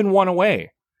giving one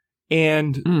away.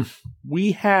 And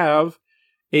we have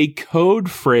a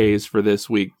code phrase for this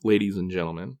week, ladies and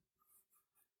gentlemen.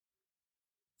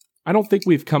 I don't think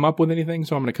we've come up with anything,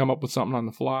 so I'm going to come up with something on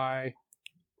the fly.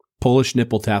 Polish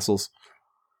nipple tassels.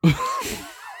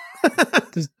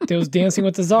 Those Dancing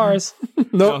with the Czars.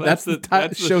 No, that's the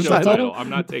show title. I'm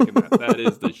not taking that. That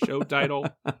is the show title.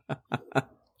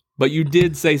 But you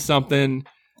did say something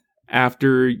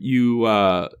after you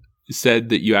said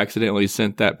that you accidentally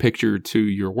sent that picture to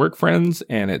your work friends,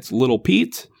 and it's Little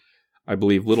Pete. I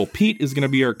believe Little Pete is going to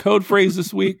be our code phrase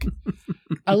this week.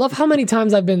 I love how many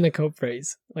times I've been the code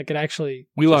phrase. Like it actually.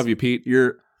 We love you, Pete.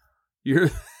 You're you're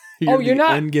the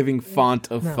not- ungiving font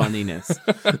of funniness.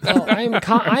 Oh, I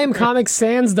am Comic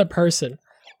Sans the person.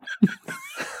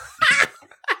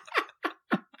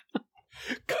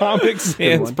 Comic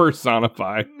Sans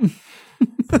personified.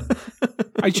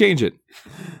 I change it.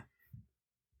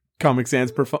 Comic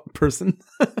Sans person.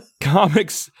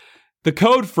 Comics. The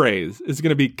code phrase is going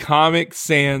to be Comic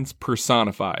Sans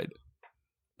personified.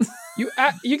 You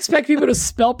expect people to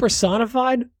spell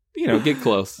personified? You know, get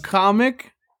close.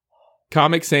 Comic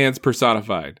Sans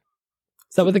personified.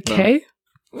 Is that with a K?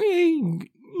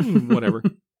 Whatever.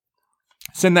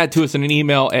 Send that to us in an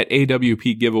email at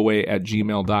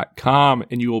awpgiveaway@gmail.com,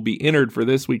 and you will be entered for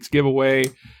this week's giveaway.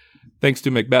 Thanks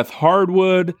to Macbeth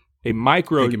Hardwood, a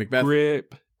micro Thank you, Macbeth.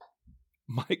 grip.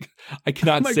 I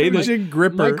cannot say this. Jig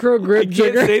gripper. Micro I grip can't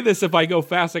jigger. say this if I go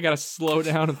fast. I got to slow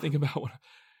down and think about what.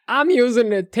 I'm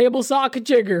using a table socket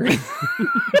jigger.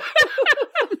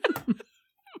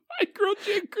 Micro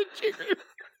jigger.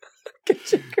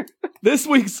 This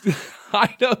week's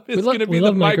item is going to be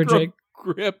the micro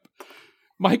grip.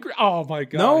 Oh my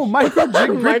god! No, micro jig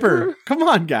gripper. Come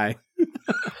on, guy.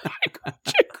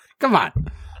 Come on.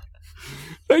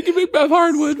 Thank you, Macbeth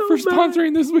Hardwood, for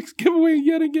sponsoring this week's giveaway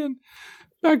yet again.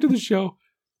 Back to the show.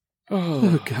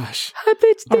 Oh gosh. Hi,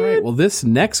 bitch, All right. Well, this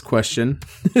next question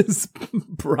is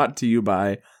brought to you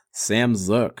by Sam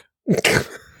Zook.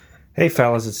 Hey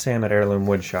fellas, it's Sam at Heirloom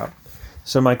Woodshop.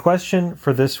 So my question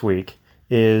for this week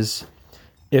is,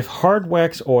 if hard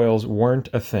wax oils weren't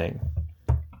a thing,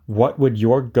 what would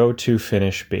your go-to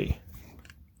finish be?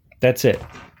 That's it.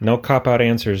 No cop-out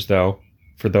answers, though,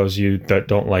 for those of you that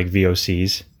don't like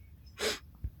VOCs.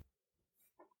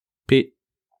 Pete.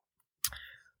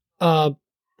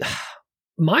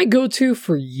 My go-to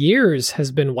for years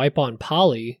has been Wipe On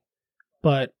Poly,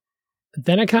 but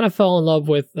then I kind of fell in love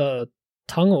with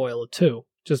tongue oil too.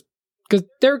 Just because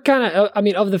they're kind of,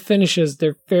 of the finishes,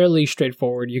 they're fairly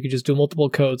straightforward. You could just do multiple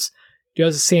coats. You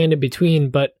have to sand in between,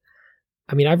 but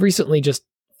I've recently just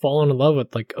fallen in love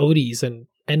with like Odie's and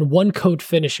one coat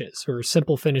finishes or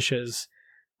simple finishes,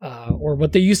 or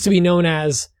what they used to be known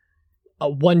as a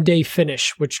 1 day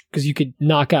finish, which because you could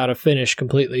knock out a finish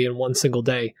completely in one single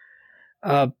day.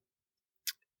 I'd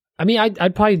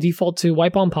probably default to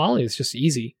Wipe On Poly. It's just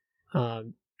easy.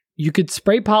 You could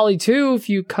spray poly too if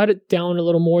you cut it down a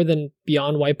little more than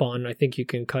beyond Wipe On. I think you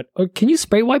can cut. Or can you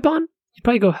spray Wipe On? You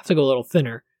probably have to go a little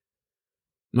thinner.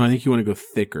 No, I think you want to go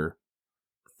thicker.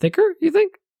 Thicker, you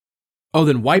think? Oh,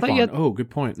 then Wipe On. you had- Oh, good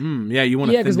point. Yeah, you want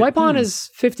to. Yeah, because Wipe On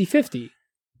is 50-50.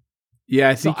 Yeah,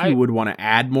 I think So you would want to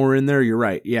add more in there. You're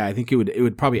right. Yeah, I think it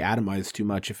would probably atomize too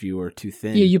much if you were too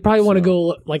thin. Yeah, you probably want to So-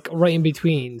 go like right in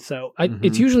between. So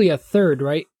it's usually a third,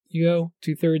 right? You go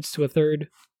 2/3 to a third.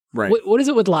 right What is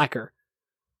it with lacquer?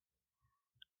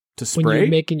 to When spray. you're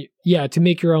making, to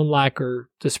make your own lacquer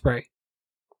to spray.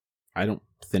 I don't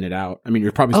thin it out.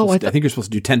 You're probably. Oh, Supposed I think you're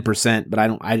supposed to do 10%, but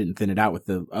I didn't thin it out with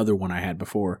the other one I had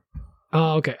before.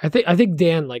 Oh, okay. I think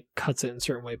Dan like cuts it in a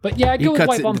certain way, but yeah, I'd go with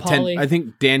Wipe On to Poly. 10. I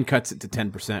think Dan cuts it to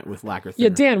 10% with lacquer thinner.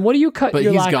 Yeah, Dan, what do you cut but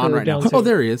your he's lacquer gone right now. down to? Oh,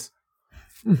 there he is.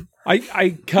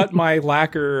 I cut my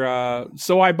lacquer.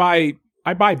 So I buy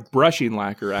brushing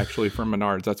lacquer actually from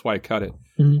Menards. That's why I cut it.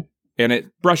 Mhm.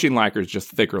 And brushing lacquer is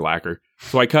just thicker lacquer.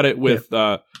 So I cut it with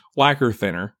lacquer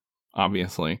thinner,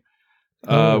 obviously.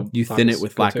 You thin Nice. it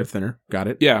with Go lacquer to. thinner. Got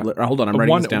it. Yeah. Hold on. I'm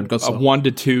writing this down. Go a slow.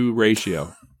 1-to-2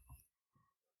 ratio.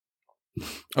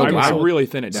 Okay, I wow. really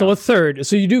thin it down. So a third.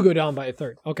 So you do go down by a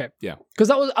third. Okay. Yeah. Because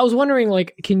I was wondering,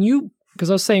 like, because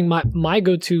I was saying my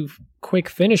go-to quick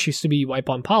finish used to be Wipe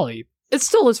On Poly. It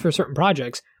still is for certain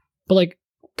projects, but like,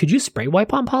 Could you spray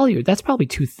wipe on poly? Or that's probably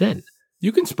too thin.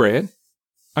 You can spray it.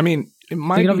 I mean, it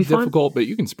might it'll be be fine? difficult, but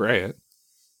you can spray it.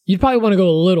 You'd probably want to go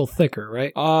a little thicker,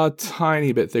 right? A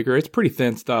tiny bit thicker. It's pretty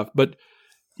thin stuff, but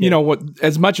you know what?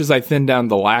 As much as I thin down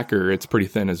the lacquer, it's pretty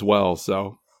thin as well.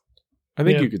 So I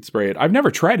think you could spray it. I've never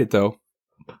tried it though.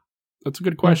 That's a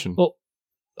good question. Well,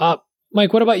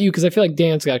 Mike, what about you? Because I feel like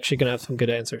Dan's actually going to have some good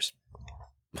answers.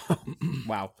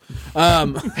 Wow.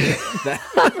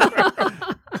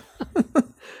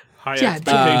 High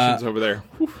expectations over there.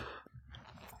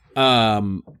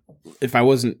 If I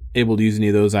wasn't able to use any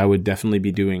of those, I would definitely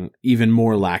be doing even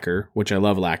more lacquer, which I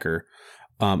love lacquer.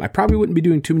 I probably wouldn't be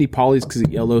doing too many polys because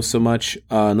it yellows so much,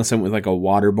 unless I went with like a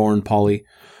waterborne poly.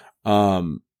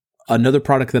 Another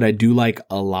product that I do like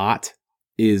a lot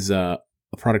is a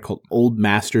product called Old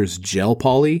Masters Gel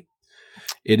Poly.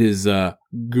 It is a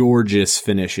gorgeous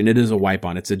finish, and it is a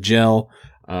wipe-on. It's a gel.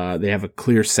 They have a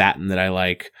clear satin that I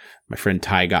like. My friend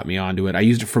Ty got me onto it. I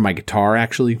used it for my guitar,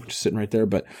 actually, which is sitting right there,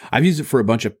 but I've used it for a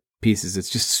bunch of pieces. It's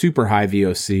just super high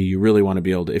VOC. You really want to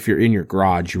be able to, if you're in your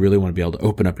garage, you really want to be able to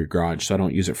open up your garage, so I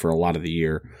don't use it for a lot of the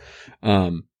year.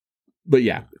 But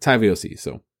yeah, it's high VOC,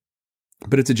 so.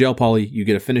 But it's a gel poly. You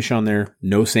get a finish on there,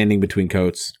 no sanding between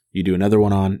coats. You do another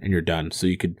one on, and you're done. So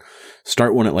you could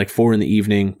start one at like 4 in the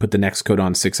evening, put the next coat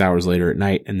on 6 hours later at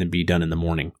night, and then be done in the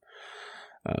morning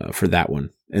for that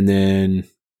one. And then,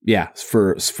 yeah,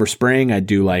 for spraying, I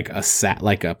do like a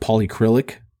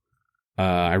polyacrylic.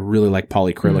 I really like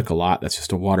polyacrylic a lot. That's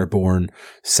just a waterborne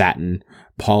satin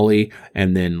poly,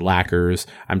 and then lacquers.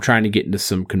 I'm trying to get into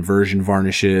some conversion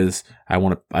varnishes.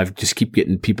 I just keep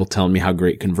getting people telling me how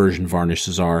great conversion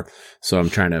varnishes are. So I'm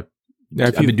trying to,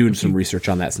 I've been doing some research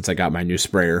on that since I got my new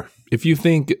sprayer. If you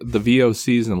think the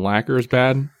VOCs and lacquer is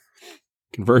bad,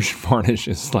 conversion varnish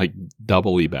is like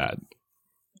doubly bad.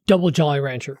 Double Jolly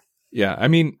Rancher. Yeah, I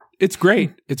mean, it's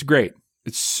great. It's great.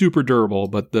 It's super durable,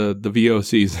 but the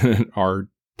VOCs in it are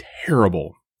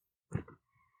terrible.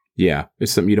 Yeah,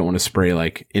 it's something you don't want to spray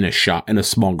like in a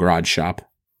small garage shop.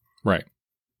 Right.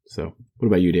 So, what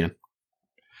about you, Dan?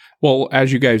 Well,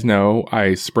 as you guys know,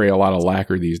 I spray a lot of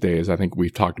lacquer these days. I think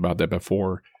we've talked about that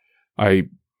before.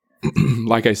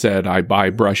 Like I said, I buy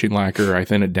brushing lacquer, I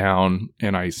thin it down,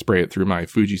 and I spray it through my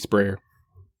Fuji sprayer.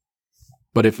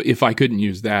 But if I couldn't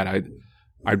use that,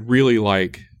 I really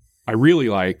like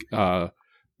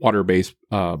water-based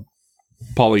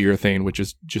polyurethane, which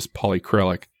is just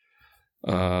polyacrylic.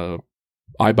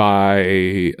 I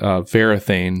buy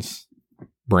Verithane's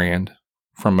brand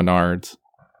from Menards,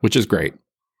 which is great.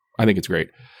 I think it's great.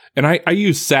 And I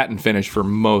use satin finish for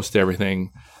most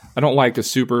everything. I don't like a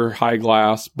super high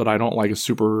glass, but I don't like a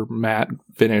super matte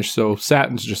finish. So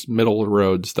satin's just middle of the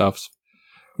road stuff,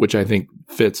 which I think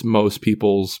fits most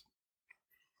people's,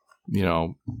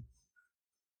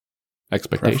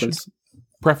 expectations.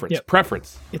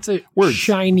 Preference. It's a Words.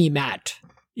 shiny matte.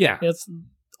 Yeah. That's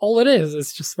all it is.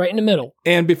 It's just right in the middle.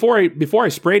 And before I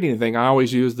sprayed anything, I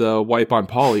always use the wipe on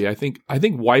poly. I think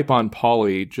wipe on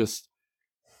poly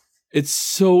it's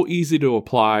so easy to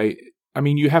apply. I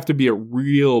mean, you have to be a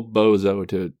real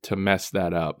bozo to mess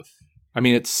that up. I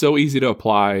mean, it's so easy to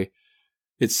apply.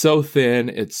 It's so thin.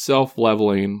 It's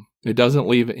self-leveling. It doesn't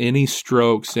leave any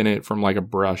strokes in it from like a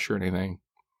brush or anything.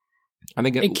 I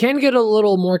think it can get a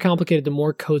little more complicated the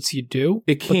more coats you do.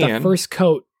 It can. But the first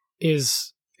coat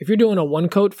is, if you're doing a one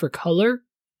coat for color,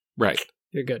 right,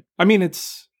 you're good. I mean,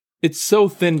 it's so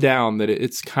thin down that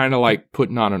it's kind of like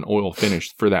putting on an oil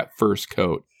finish for that first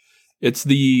coat. It's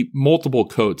the multiple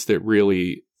coats that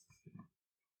really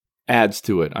adds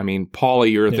to it. I mean,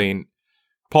 polyurethane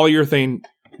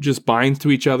just binds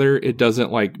to each other. It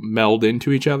doesn't like meld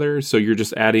into each other. So you're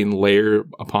just adding layer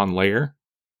upon layer,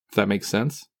 if that makes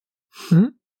sense. Mm-hmm.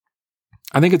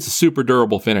 I think it's a super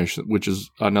durable finish, which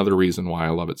is another reason why I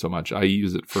love it so much. I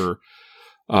use it for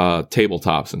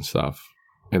tabletops and stuff.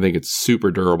 I think it's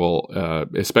super durable,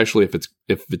 especially if it's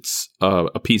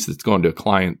a piece that's going to a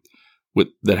client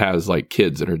that has like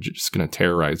kids that are just going to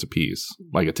terrorize a piece,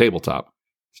 like a tabletop.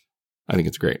 I think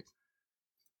it's great.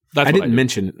 I didn't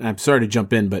mention, I'm sorry to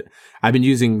jump in, but I've been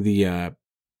using the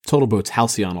Total Boats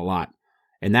Halcyon a lot,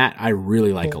 and that I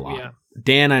really like a lot. Yeah.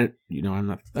 Dan, I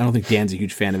don't think Dan's a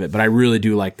huge fan of it, but I really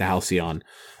do like the Halcyon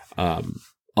a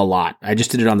lot. I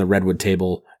just did it on the redwood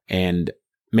table, and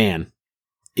man,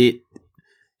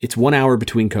 it's 1 hour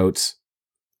between coats,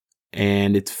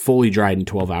 and it's fully dried in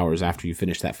 12 hours after you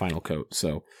finish that final coat.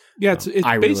 So yeah, it's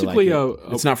basically really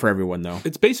it's not for everyone though.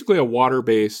 It's basically a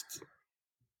water-based,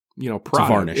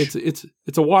 product. It's a varnish.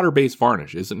 It's a water-based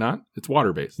varnish, is it not? It's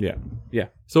water-based. Yeah.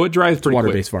 So it dries pretty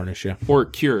water-based quick. Varnish, yeah. Or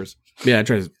it cures. Yeah, it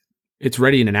dries. It's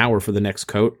ready in an hour for the next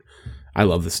coat. I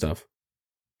love this stuff.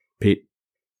 Pete?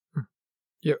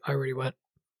 Yeah, I already went.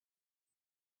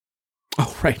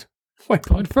 Oh, right.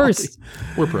 Going first.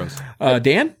 We're pros.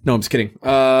 Dan? No, I'm just kidding.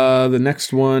 The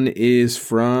next one is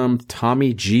from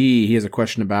Tommy G. He has a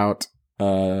question about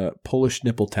Polish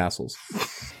nipple tassels.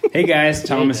 Hey guys,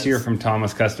 Thomas here from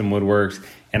Thomas Custom Woodworks,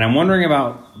 and I'm wondering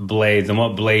about blades and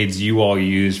what blades you all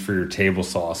use for your table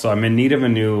saw. So I'm in need of a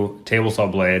new table saw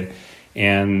blade,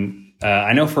 and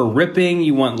I know for ripping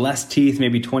you want less teeth,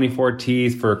 maybe 24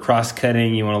 teeth. For cross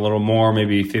cutting you want a little more,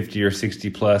 maybe 50 or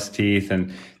 60 plus teeth.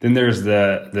 And then there's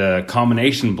the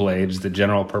combination blades, the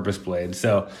general purpose blades.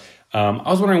 So I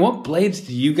was wondering, what blades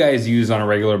do you guys use on a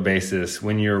regular basis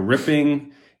when you're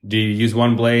ripping? Do you use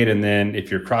one blade, and then if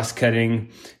you're cross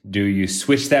cutting, do you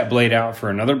switch that blade out for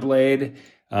another blade?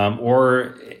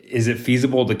 Or is it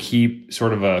feasible to keep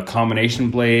sort of a combination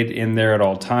blade in there at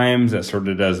all times that sort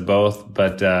of does both?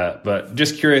 But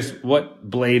just curious, what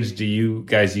blades do you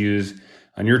guys use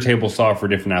on your table saw for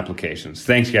different applications?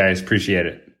 Thanks, guys. Appreciate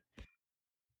it.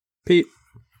 Pete.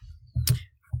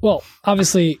 Well,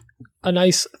 obviously, a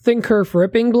nice thin curve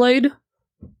ripping blade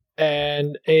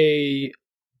and a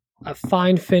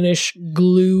fine finish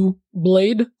glue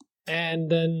blade,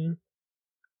 and then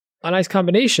a nice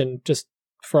combination just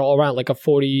for all around, like a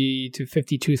 40 to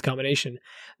 50 tooth combination.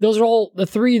 Those are all the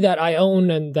three that I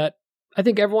own and that I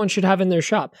think everyone should have in their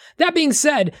shop. That being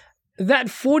said,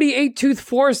 that 48 tooth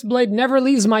forest blade never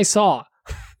leaves my saw.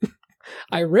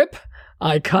 I rip,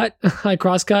 I cut, I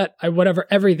cross cut, I whatever,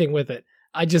 everything with it.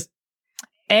 I'm just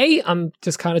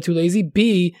kind of too lazy.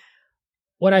 B,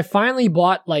 when I finally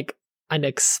bought like an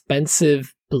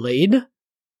expensive blade,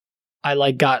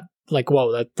 I got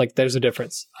whoa, that like there's a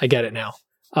difference. I get it now.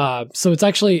 So it's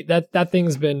actually that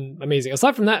thing's been amazing.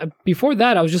 Aside from that, before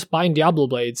that, I was just buying Diablo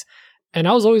blades, and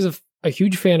I was always a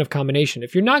huge fan of combination.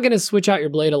 If you're not going to switch out your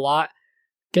blade a lot,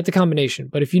 get the combination.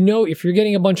 But if you're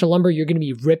getting a bunch of lumber, you're going to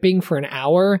be ripping for an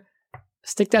hour,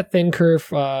 stick that thin curve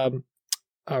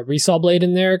resaw blade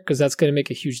in there, because that's going to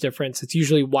make a huge difference. It's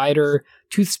usually wider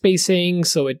tooth spacing,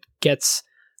 so it gets.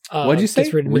 What'd you say?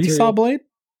 Resaw blade?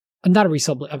 Not a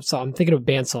resaw blade. I'm thinking of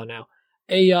bandsaw now.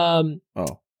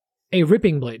 A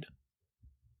ripping blade.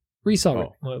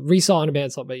 Resaw on a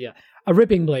bandsaw, but yeah. A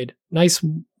ripping blade. Nice,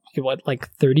 like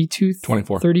 30 tooth?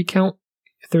 24. 30 count?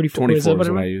 34. 24 is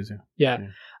what I use. Yeah.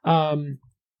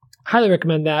 Highly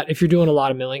recommend that if you're doing a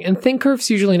lot of milling. And thin curve's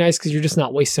usually nice because you're just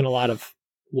not wasting a lot of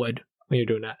wood when you're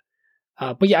doing that.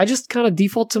 But yeah, I just kind of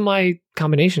default to my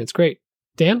combination. It's great.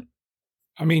 Dan?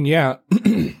 I mean, yeah.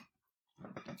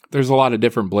 There's a lot of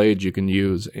different blades you can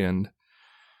use, and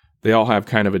they all have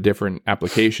kind of a different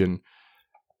application.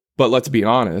 But let's be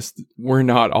honest, we're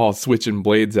not all switching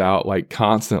blades out like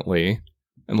constantly,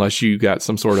 unless you got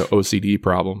some sort of OCD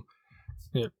problem.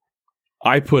 Yeah.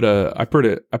 I put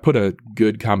a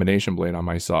good combination blade on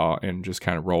my saw and just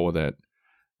kind of roll with it.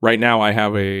 Right now I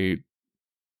have a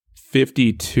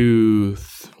 50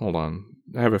 tooth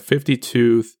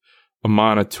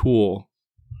Amana tool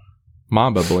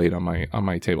Mamba blade on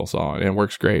my table saw, and it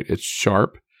works great. It's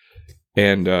sharp.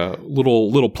 And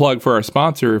little plug for our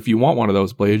sponsor: if you want one of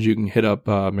those blades, you can hit up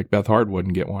Macbeth Hardwood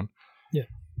and get one. Yeah.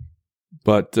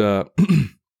 But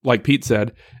like Pete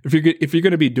said, if you're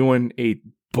going to be doing a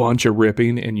bunch of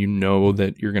ripping, and you know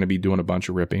that you're going to be doing a bunch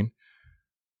of ripping,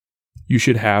 you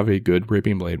should have a good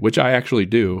ripping blade, which I actually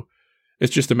do.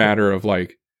 It's just a matter of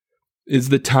like, is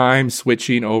the time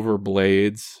switching over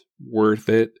blades worth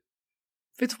it?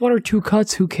 If it's one or two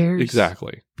cuts, who cares?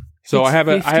 Exactly. So I have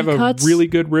a really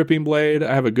good ripping blade.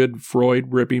 I have a good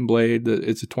Freud ripping blade.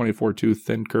 It's a 24 tooth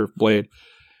thin curved blade.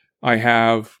 I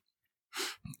have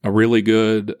a really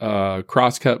good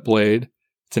crosscut blade.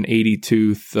 It's an 80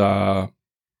 tooth. I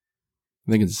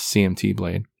think it's a CMT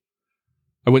blade.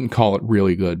 I wouldn't call it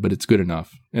really good, but it's good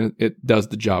enough, and it does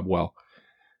the job well.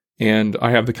 And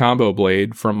I have the combo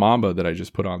blade from Mamba that I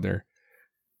just put on there.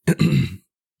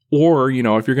 Or,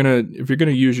 if you're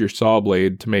gonna use your saw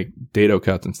blade to make dado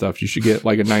cuts and stuff, you should get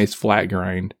like a nice flat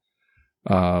grind,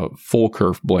 full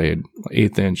kerf blade,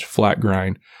 1/8 inch flat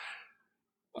grind.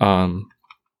 A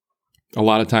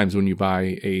lot of times when you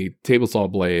buy a table saw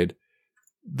blade,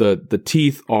 the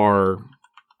teeth are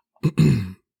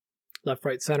left,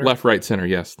 right, center. Left, right, center.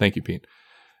 Yes, thank you, Pete.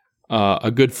 A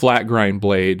good flat grind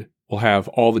blade will have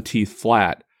all the teeth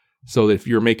flat, so that if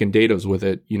you're making dados with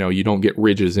it, you don't get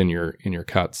ridges in your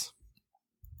cuts.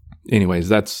 Anyways,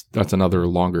 that's another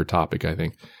longer topic, I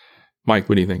think. Mike,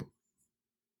 what do you think?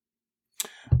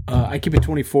 I keep a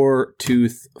 24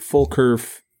 tooth full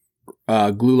curve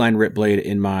glue line rip blade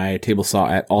in my table saw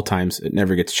at all times. It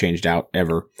never gets changed out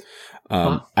ever.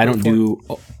 I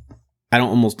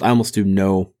almost do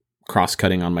no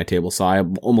cross-cutting on my table saw. I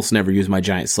almost never use my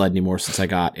giant sled anymore since I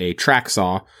got a track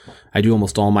saw. I do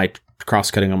almost all my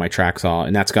cross-cutting on my track saw,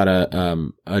 and that's got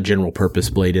a general purpose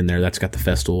blade in there. That's got the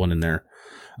Festool one in there.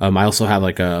 I also have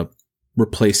like a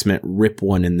replacement rip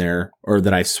one in there, or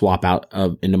that I swap out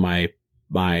into my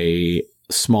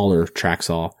smaller track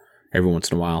saw every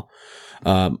once in a while.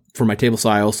 For my table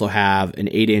saw, I also have an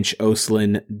 8-inch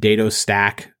Oslin dado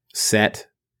stack set.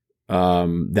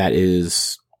 That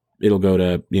is, it'll go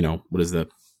to,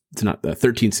 it's not the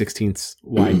 13/16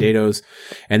 wide dados.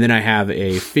 And then I have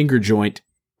a finger joint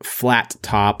flat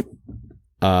top,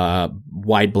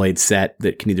 wide blade set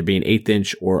that can either be an 1/8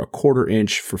 inch or a 1/4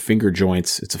 inch for finger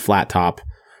joints. It's a flat top,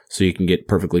 so you can get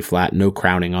perfectly flat, no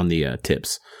crowning on the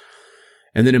tips.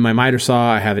 And then in my miter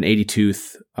saw, I have an 80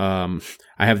 tooth. I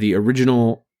have the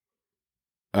original,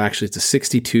 actually it's a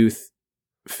 60 tooth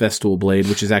Festool blade,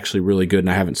 which is actually really good, and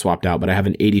I haven't swapped out, but I have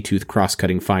an 80 tooth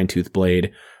cross-cutting fine tooth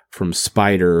blade from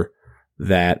Spider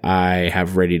that I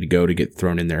have ready to go to get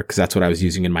thrown in there, because that's what I was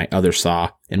using in my other saw.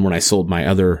 And when I sold my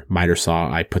other miter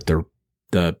saw, I put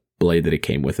the blade that it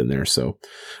came with in there. So,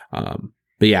 but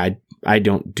yeah, I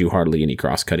don't do hardly any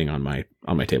cross-cutting on my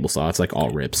table saw. It's like all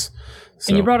rips. So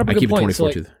and you brought up a good point. So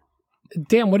tooth.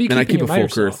 Dan, what do you keep in your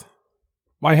miter saw?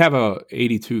 I have a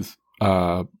 80 tooth.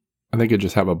 I think I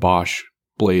just have a Bosch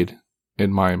blade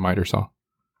in my miter saw.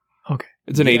 Okay,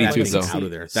 it's an 80 tooth tooth though. Out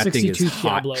of there. That thing is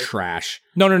hot trash.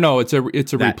 No. It's a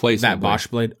replacement. That Bosch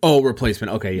blade. Oh,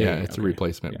 replacement. Okay, yeah. It's a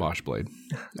replacement Bosch blade.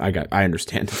 I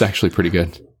understand. It's actually pretty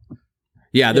good.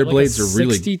 Yeah, their blades are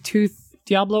really 60 tooth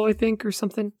Diablo, I think, or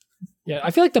something. Yeah,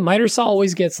 I feel like the miter saw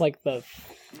always gets like the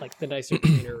nicer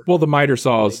cleaner. Well, the miter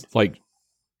saw is like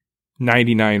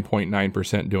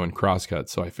 99.9% doing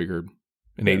crosscuts, so I figured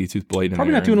an 80 tooth blade in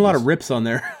probably there. Not doing a lot of rips on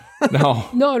there.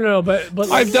 No, but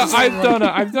like,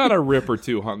 I've done a rip or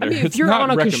two on there. I mean, if you're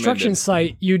on a construction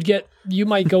site, you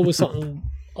might go with something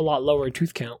a lot lower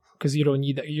tooth count, because you don't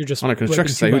need that. You're just on a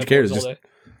construction site. Who cares?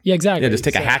 Yeah, exactly. Yeah, just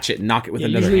take a hatchet and knock it with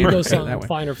another. Usually hammer. You go something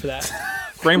finer for that.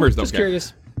 Framers don't just care.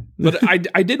 Curious. But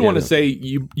I did want to say,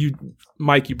 you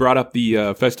Mike, you brought up the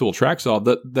Festool track saw.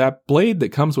 That blade that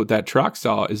comes with that track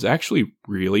saw is actually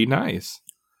really nice.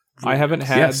 I haven't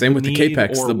had same with the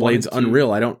Capex. The blade's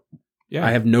unreal.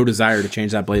 I have no desire to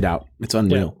change that blade out. It's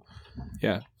unreal.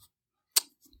 Yeah.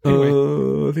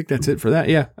 Anyway. I think that's it for that.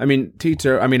 Yeah. I mean,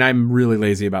 I'm really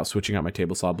lazy about switching out my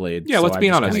table saw blade. Yeah, so let's be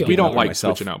honest. We don't like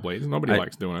myself. switching out blades. Nobody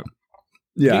likes doing it.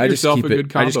 Yeah, I just keep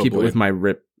it. I just keep it with my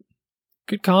rip.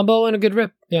 Good combo and a good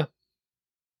rip. Yeah.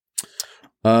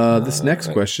 This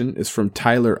next question is from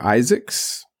Tyler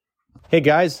Isaacs. Hey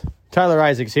guys, Tyler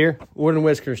Isaacs here, Wooden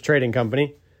Whiskers Trading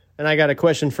Company, and I got a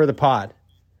question for the pod.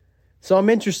 So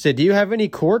I'm interested, do you have any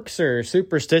quirks or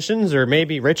superstitions or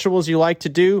maybe rituals you like to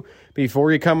do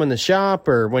before you come in the shop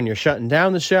or when you're shutting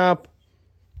down the shop?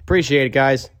 Appreciate it,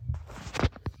 guys.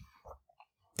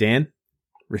 Dan,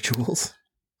 rituals?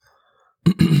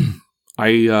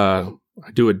 I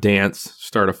do a dance,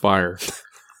 start a fire,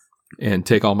 and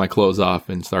take all my clothes off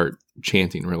and start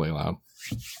chanting really loud.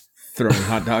 Throwing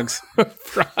hot dogs?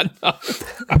 Hot dogs.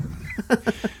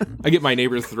 I get my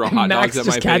neighbors to throw hot Max dogs at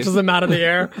just my catches face. them out of the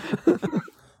air.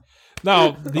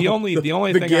 No, the only the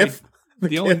thing GIF?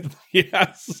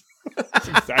 Yes. That's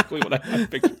exactly what I had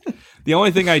pictured. The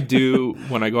only thing I do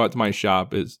when I go out to my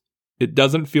shop is it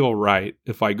doesn't feel right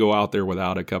if I go out there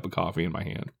without a cup of coffee in my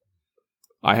hand.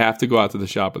 I have to go out to the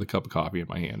shop with a cup of coffee in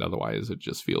my hand. Otherwise, it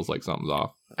just feels like something's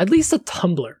off. At least a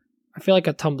tumbler. I feel like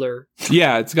a tumbler.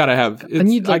 Yeah, it's got to have.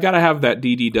 I got to have that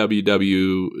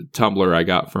DDWW tumbler I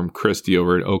got from Christy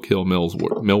over at Oak Hill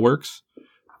Millworks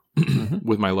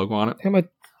with my logo on it.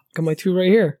 Got my two right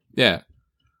here. Yeah,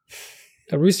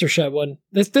 a Rooster Shed one.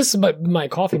 This is my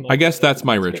coffee mug. I guess that's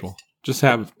my ritual. Just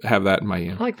have that in my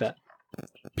hand. I like that.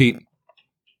 Pete.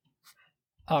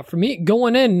 For me,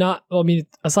 going in,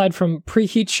 aside from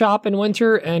preheat shop in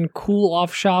winter and cool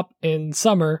off shop in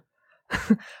summer,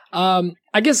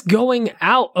 I guess going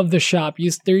out of the shop,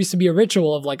 there used to be a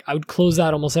ritual of I would close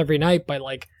out almost every night by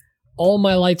all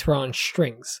my lights were on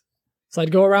strings. So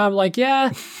I'd go around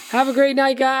yeah, have a great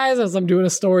night, guys. As I'm doing a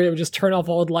story, I would just turn off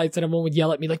all the lights and everyone would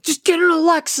yell at me just get an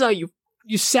Alexa, you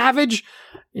savage.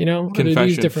 Confession. They'd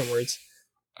use different words.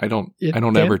 I don't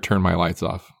ever turn my lights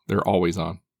off. They're always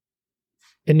on.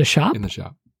 In the shop? In the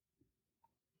shop.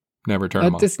 Never turn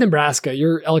them off. It's Nebraska.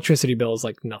 Your electricity bill is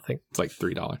nothing. It's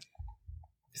 $3.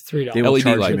 It's $3. They will LED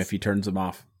charge lights. him if he turns them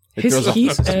off. His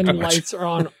heat and lights are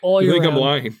on all year round. I'm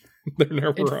lying? They're never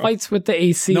It on. fights with the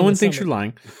AC. No one thinks you're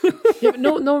lying. Yeah, but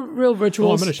no real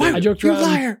rituals. I joked around. You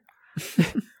liar!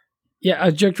 Yeah,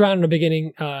 I joked around in the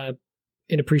beginning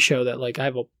in a pre-show that I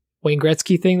have Wayne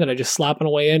Gretzky thing that I just slap on a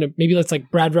way in. Or maybe that's like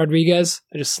Brad Rodriguez.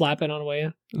 I just slap it on a way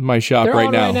in. My shop They're right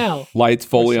on now. right now. Lights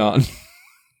fully on.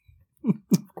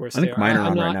 Of course, I think mine are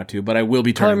on right now too, but I will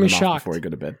be Color turning me them off shocked. before I go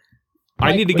to bed.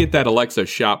 I need to Mike, get that Alexa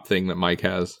shop thing that Mike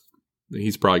has. That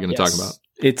he's probably going to talk about.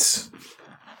 It's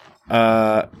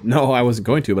no, I wasn't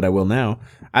going to, but I will now.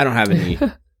 I don't have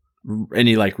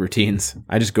any like routines.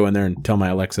 I just go in there and tell my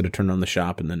Alexa to turn on the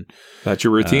shop, and then That's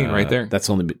your routine right there. That's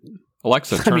only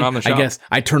Alexa, turn on the shop. I guess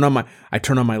I turn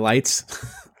on my lights.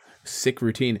 Sick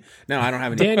routine. No, I don't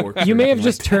have any. Dan, quirks you or may have anything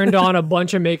just like that. turned on a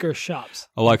bunch of maker shops.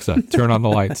 Alexa, turn on the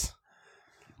lights.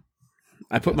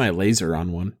 I put my laser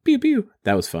on one. Pew pew.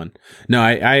 That was fun. No,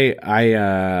 I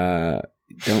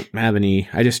don't have any.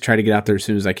 I just try to get out there as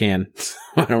soon as I can.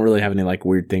 I don't really have any like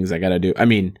weird things I got to do. I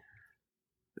mean,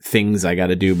 things I got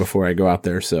to do before I go out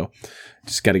there. So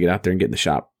just got to get out there and get in the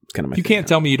shop. It's kind of my. You thing can't now.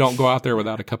 tell me you don't go out there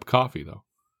without a cup of coffee, though.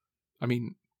 I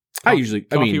mean, I usually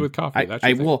coffee with coffee. That's I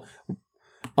your thing. will.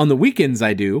 On the weekends,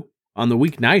 I do. On the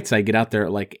weeknights, I get out there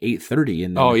at like 8:30.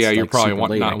 And then Oh it's, yeah, you're like, probably super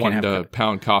late. I not can't wanting have to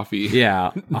pound coffee.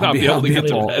 Yeah, Not be able to get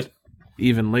to up bed.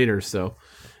 even later. So,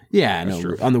 yeah, That's no.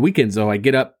 true. On the weekends, though, I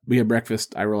get up, we have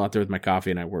breakfast, I roll out there with my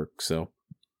coffee, and I work. So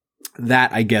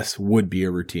that I guess would be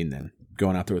a routine then,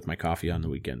 going out there with my coffee on the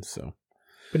weekends. So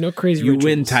But no crazy you rituals.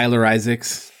 win, Tyler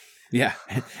Isaacs. Yeah,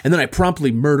 and then I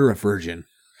promptly murder a virgin.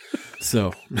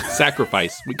 So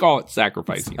Sacrifice. We call it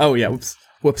sacrificing. oh yeah,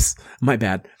 whoops, my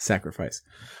bad. Sacrifice.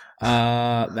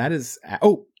 That is.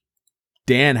 Oh,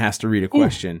 Dan has to read a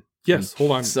question. Yes,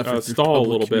 hold on. Suffered through Stall a public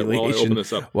little bit while I humiliation. open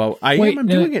this up. Well, Wait, I'm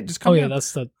no, doing it. Just come Oh yeah, down.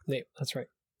 that's the name. That's right.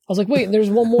 I was like, wait, there's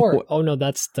one more. Oh no,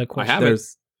 that's the I question. have it.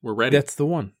 There's- We're ready. That's the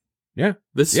one. Yeah.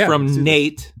 This is Yeah, let's do from this.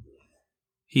 Nate.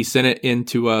 He sent it in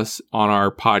to us on our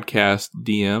podcast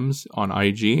DMs on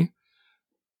IG.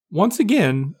 Once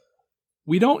again,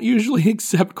 we don't usually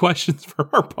accept questions from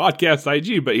our podcast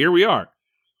IG, but here we are.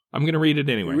 I'm going to read it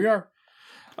anyway. Here we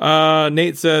are.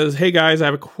 Nate says, "Hey guys, I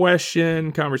have a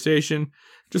question, conversation.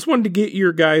 Just wanted to get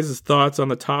your guys' thoughts on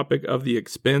the topic of the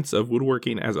expense of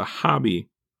woodworking as a hobby.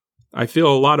 I feel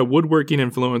a lot of woodworking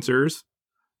influencers,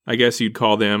 I guess you'd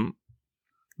call them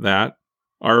that,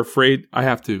 are afraid." I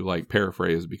have to like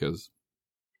paraphrase because,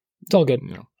 It's all good.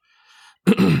 you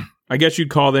know, I guess you'd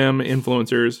call them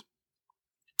influencers,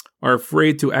 are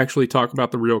afraid to actually talk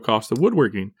about the real cost of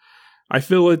woodworking. I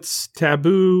feel it's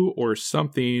taboo or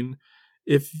something.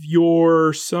 If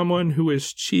you're someone who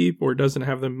is cheap or doesn't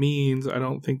have the means, I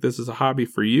don't think this is a hobby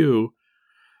for you.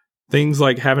 Things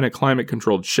like having a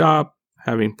climate-controlled shop,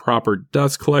 having proper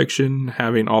dust collection,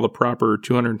 having all the proper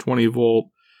 220-volt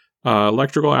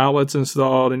electrical outlets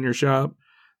installed in your shop,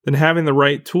 then having the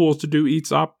right tools to do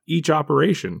each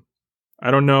operation. I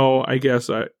don't know. I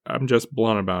guess I'm just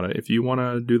blunt about it. If you want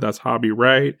to do this hobby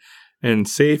right and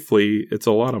safely, it's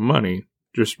a lot of money.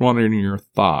 Just wondering your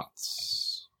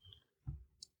thoughts.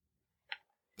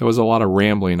 There was a lot of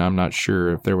rambling. I'm not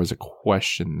sure if there was a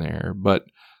question there, but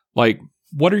like,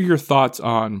 what are your thoughts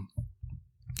on,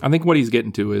 I think what he's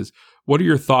getting to is, what are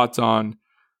your thoughts on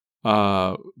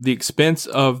the expense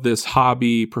of this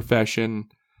hobby profession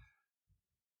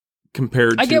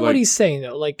compared to I get like, what he's saying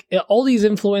though. Like all these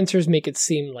influencers make it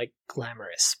seem like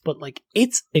glamorous, but like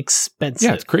it's expensive.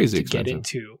 Yeah, it's crazy to expensive. get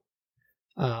into.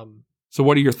 So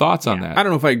what are your thoughts on that? I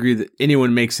don't know if I agree that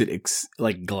anyone makes it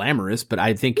like glamorous, but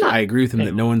I think I agree with him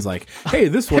that no one's like, "Hey,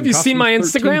 this one Have you cost seen me my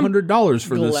Instagram? $1,300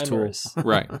 for this tool." Glamorous.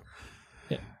 Right.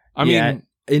 Yeah. I mean, Yeah,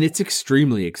 and it's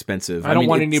extremely expensive. I don't mean,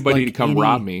 want it's anybody like to come any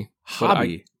rob me. but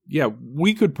Hobby.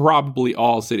 we could probably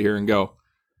all sit here and go,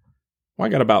 well, I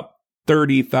got about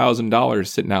 $30,000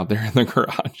 sitting out there in the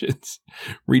garage. It's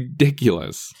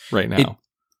ridiculous right now.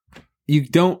 You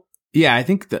don't. Yeah, I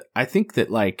think that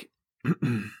like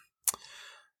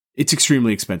it's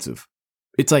extremely expensive.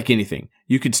 It's like anything.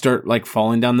 You could start like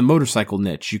falling down the motorcycle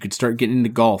niche. You could start getting into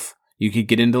golf. You could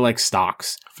get into like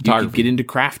stocks. You could get into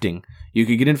crafting. You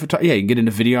could get into photography. Yeah, you can get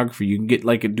into videography. You can get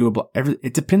like a doable.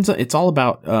 It depends on. It's all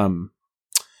about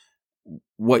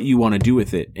what you want to do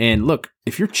with it. And look,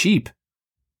 if you're cheap,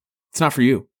 it's not for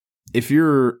you.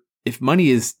 If money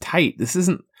is tight, this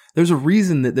isn't. There's a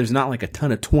reason that there's not like a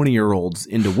ton of 20-year-olds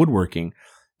into woodworking,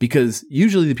 because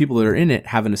usually the people that are in it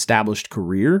have an established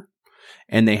career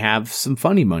and they have some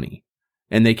funny money,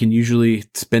 and they can usually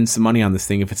spend some money on this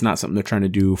thing if it's not something they're trying to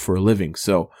do for a living.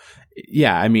 So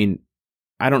yeah, I mean,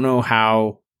 I don't know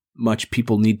how much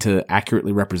people need to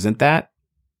accurately represent that.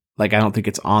 Like, I don't think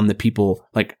it's on the people.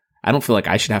 Like, I don't feel like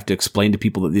I should have to explain to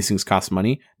people that these things cost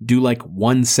money. Do like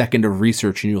 1 second of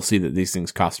research and you'll see that these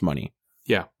things cost money.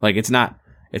 Yeah. Like, it's not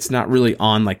really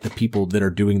on like the people that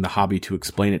are doing the hobby to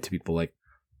explain it to people. Like,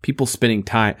 people spending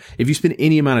time. If you spend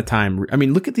any amount of time, I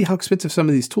mean, look at how expensive some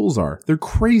of these tools are. They're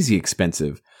crazy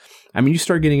expensive. I mean, you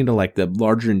start getting into like the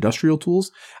larger industrial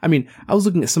tools. I mean, I was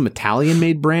looking at some Italian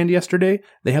made brand yesterday.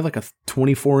 They have like a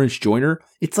 24-inch joiner.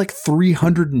 It's like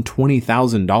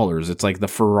 $320,000. It's like the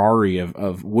Ferrari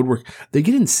of woodwork. They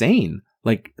get insane.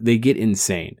 Like they get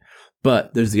insane.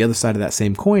 But there's the other side of that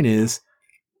same coin is,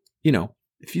 you know,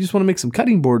 if you just want to make some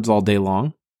cutting boards all day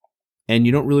long and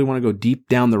you don't really want to go deep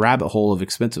down the rabbit hole of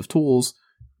expensive tools,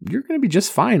 you're going to be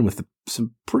just fine with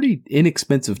some pretty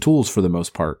inexpensive tools for the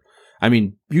most part. I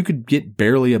mean, you could get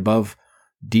barely above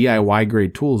DIY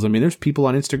grade tools. I mean, there's people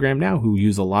on Instagram now who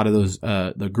use a lot of those,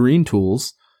 the green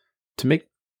tools to make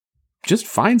just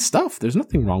fine stuff. There's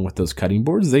nothing wrong with those cutting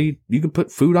boards. You can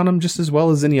put food on them just as well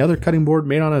as any other cutting board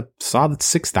made on a saw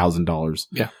that's $6,000.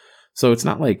 Yeah. So it's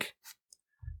not like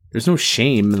there's no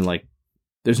shame and like,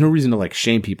 there's no reason to like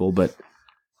shame people, but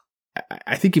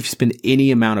I think if you spend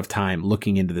any amount of time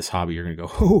looking into this hobby, you're going to go,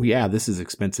 oh yeah, this is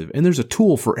expensive. And there's a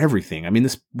tool for everything. I mean,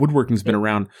 this woodworking's been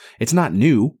around. It's not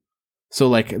new. So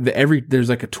like there's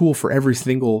like a tool for every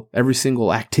single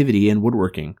activity in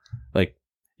woodworking. Like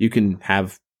you can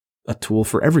have a tool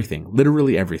for everything,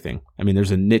 literally everything. I mean,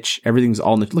 there's a niche. Everything's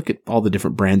all niche. Look at all the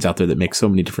different brands out there that make so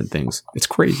many different things. It's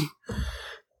crazy.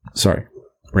 Sorry,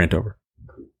 rant over.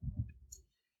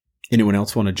 Anyone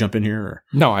else want to jump in here? Or?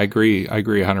 No, I agree. I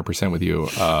agree 100% with you.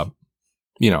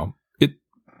 You know,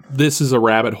 this is a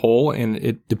rabbit hole, and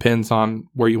it depends on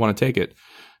where you want to take it.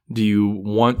 Do you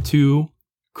want to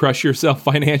crush yourself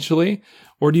financially,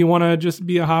 or do you want to just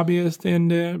be a hobbyist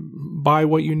and buy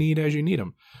what you need as you need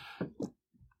them?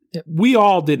 Yep. We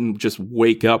all didn't just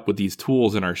wake up with these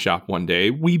tools in our shop one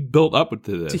day. We built up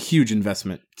to this. It's a huge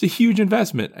investment. It's a huge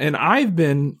investment, and I've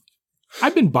been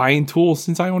buying tools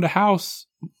since I owned a house.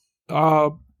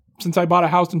 Since I bought a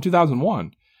house in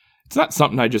 2001. It's not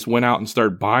something I just went out and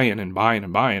started buying and buying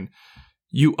and buying.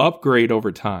 You upgrade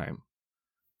over time.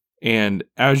 And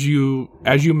as you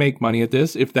make money at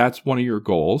this, if that's one of your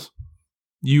goals,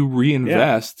 you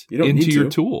reinvest into your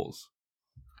tools.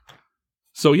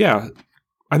 So yeah,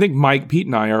 I think Mike, Pete,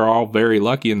 and I are all very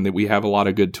lucky in that we have a lot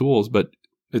of good tools, but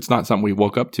it's not something we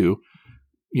woke up to.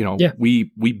 You know,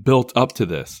 we built up to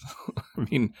this. I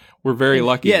mean, we're very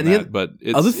lucky in that, but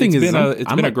it's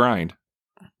been a grind.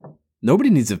 Nobody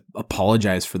needs to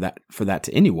apologize for that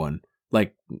to anyone.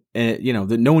 Like, you know,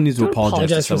 that no one needs to apologize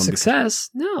to someone for success.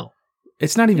 No.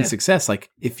 It's not even success.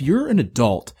 Like, if you're an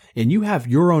adult and you have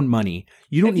your own money,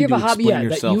 you don't need to explain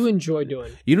yourself. That you enjoy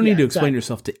doing. You don't need to explain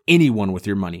yourself to anyone with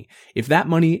your money. If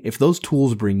those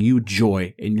tools bring you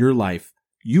joy in your life,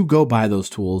 you go buy those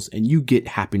tools and you get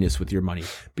happiness with your money,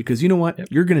 because you know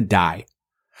what? You're going to die.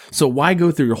 So why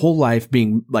go through your whole life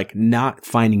being like not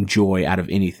finding joy out of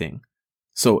anything?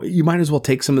 So you might as well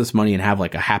take some of this money and have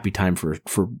like a happy time for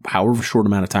however short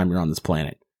amount of time you're on this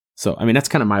planet. So, I mean, that's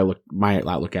kind of my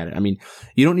outlook at it. I mean,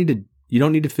 you don't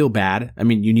need to feel bad. I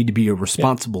mean, you need to be a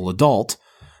responsible adult,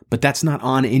 but that's not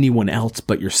on anyone else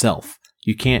but yourself.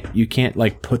 You can't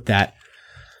like put that.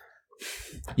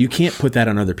 You can't put that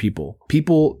on other people.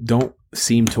 People don't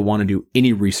seem to want to do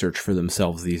any research for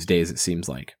themselves these days, it seems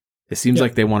like. It seems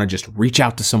like they want to just reach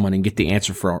out to someone and get the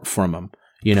answer from them.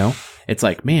 You know? It's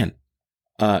like, man,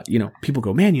 you know, people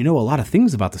go, man, you know a lot of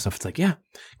things about this stuff. It's like, yeah,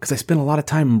 because I spent a lot of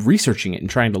time researching it and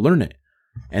trying to learn it.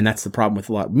 And that's the problem with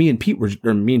me and Pete were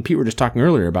just talking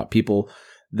earlier about people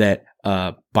that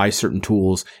buy certain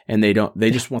tools and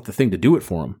they just want the thing to do it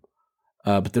for them.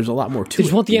 But there's a lot more to it. They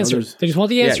just want the answer. They just want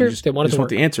the answer. They want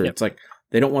the answer. Yep. It's like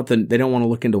they don't want to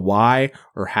look into why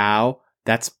or how.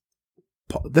 That's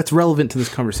relevant to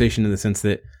this conversation in the sense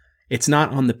that it's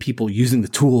not on the people using the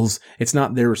tools. It's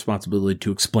not their responsibility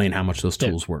to explain how much those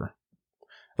tools were.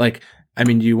 Like, I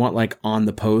mean, do you want like on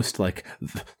the post, like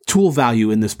tool value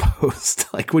in this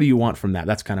post? Like, what do you want from that?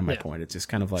 That's kind of my point. It's just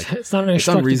kind of like, it's not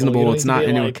unreasonable. It's not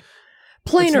anyone. Like,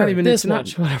 plainer, this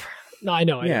much, whatever. No, I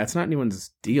know. It's not anyone's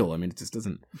deal. I mean, it just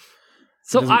doesn't.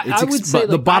 So I would say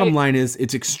the bottom line is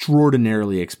it's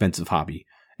extraordinarily expensive hobby,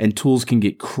 and tools can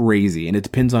get crazy, and it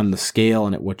depends on the scale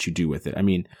and at what you do with it. I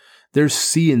mean, there's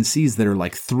CNCs that are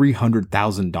like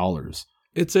 $300,000.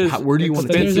 It's where do you want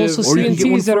to take it? There's also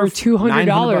CNCs that are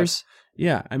 $200.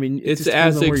 Yeah, I mean, it's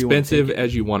as expensive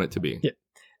as you want it to be. Yeah,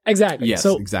 exactly. Yes,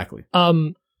 exactly.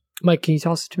 Mike, can you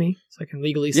toss it to me so I can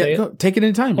legally say it? Take it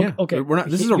anytime. Yeah. Okay. We're not.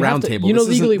 This is a round table. You know,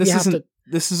 legally we have to.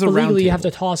 This is a round table. Legally, you have to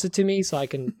toss it to me so I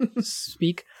can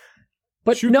speak.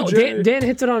 But Dan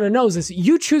hits it on the nose. Is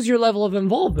you choose your level of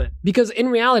involvement, because in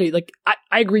reality, like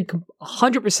I agree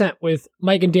 100% with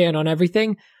Mike and Dan on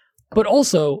everything, but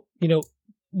also, you know,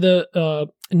 the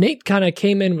Nate kind of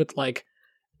came in with like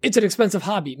it's an expensive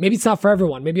hobby. Maybe it's not for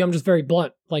everyone. Maybe I'm just very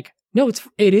blunt. Like, no,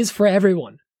 it is for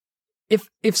everyone.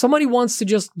 If somebody wants to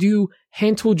just do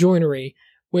hand tool joinery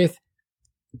with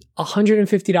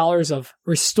 $150 of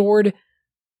restored,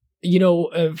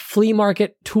 flea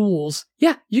market tools,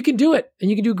 yeah, you can do it, and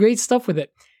you can do great stuff with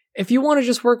it. If you want to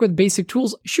just work with basic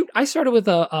tools, shoot, I started with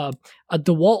a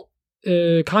DeWalt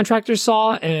contractor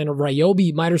saw and a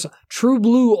Ryobi miter saw, true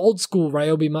blue old school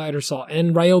Ryobi miter saw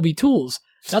and Ryobi tools.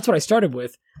 That's what I started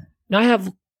with. Now I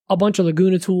have a bunch of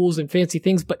Laguna tools and fancy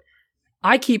things, but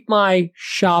I keep my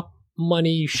shop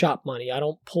money. I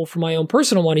don't pull from my own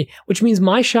personal money, which means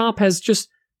my shop has just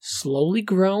slowly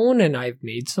grown and I've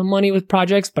made some money with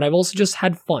projects, but I've also just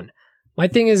had fun. My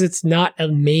thing is, it's not a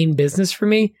main business for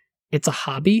me. It's a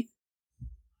hobby.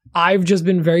 I've just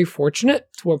been very fortunate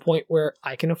to a point where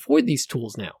I can afford these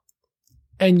tools now.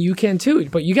 And you can too,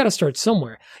 but you got to start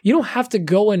somewhere. You don't have to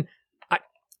go and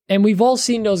we've all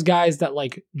seen those guys that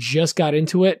like just got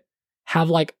into it, have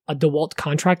like a DeWalt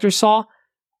contractor saw,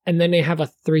 and then they have a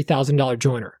 $3,000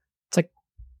 joiner. It's like,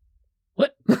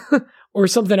 what? Or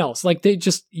something else. Like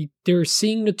they're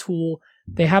seeing the tool,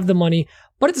 they have the money,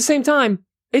 but at the same time,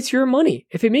 it's your money.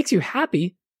 If it makes you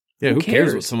happy, yeah, who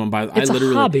cares what someone buys? It's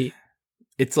a hobby.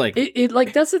 It's like it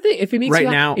like that's the thing. If it makes right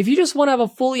you now, if you just want to have a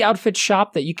fully outfit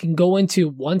shop that you can go into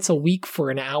once a week for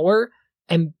an hour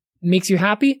and makes you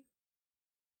happy,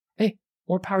 hey,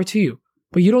 more power to you.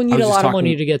 But you don't need a lot of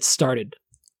money to get started.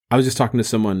 I was just talking to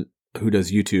someone who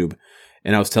does YouTube,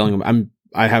 and I was telling him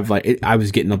I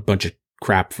was getting a bunch of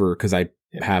crap because I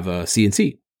have a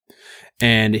CNC,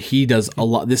 and he does a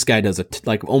lot. This guy does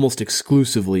like almost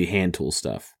exclusively hand tool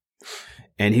stuff,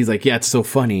 and he's like, yeah, it's so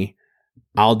funny.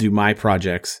 I'll do my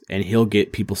projects and he'll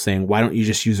get people saying, why don't you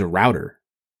just use a router?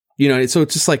 So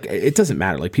it's just like, it doesn't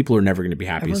matter. Like, people are never going to be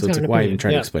happy. So it's like, why even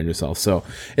try to explain yourself? So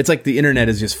it's like the internet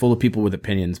is just full of people with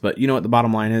opinions. But you know what the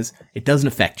bottom line is? It doesn't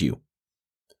affect you.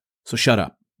 So shut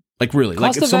up. Like, really. Cost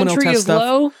like, if of someone entry else has is stuff,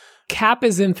 low, cap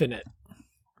is infinite.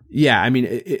 Yeah. I mean,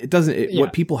 it doesn't,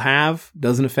 what people have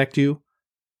doesn't affect you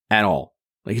at all.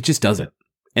 Like, it just doesn't.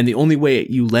 And the only way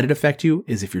you let it affect you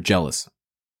is if you're jealous.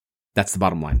 That's the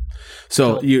bottom line.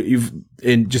 So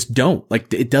and just don't,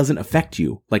 like, it doesn't affect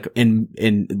you. Like,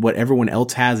 in what everyone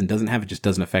else has and doesn't have, it just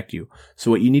doesn't affect you.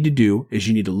 So what you need to do is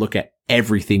you need to look at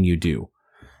everything you do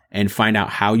and find out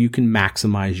how you can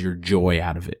maximize your joy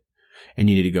out of it. And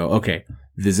you need to go, okay,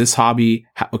 there's this hobby.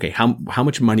 How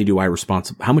much money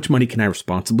how much money can I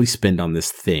responsibly spend on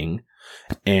this thing?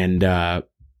 And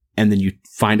then you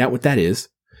find out what that is.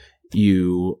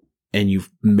 And you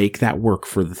make that work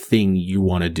for the thing you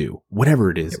want to do. Whatever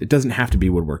it is. It doesn't have to be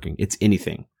woodworking. It's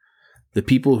anything. The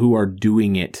people who are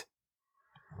doing it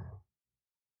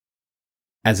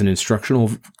as an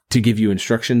instructional, to give you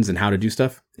instructions and how to do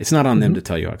stuff, it's not on them to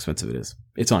tell you how expensive it is.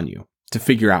 It's on you to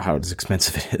figure out how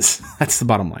expensive it is. That's the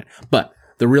bottom line. But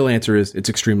the real answer is it's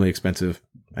extremely expensive.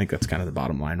 I think that's kind of the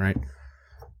bottom line, right?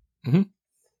 Mm-hmm.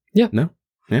 Yeah. No?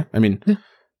 Yeah. I mean,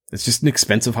 it's just an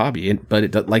expensive hobby. But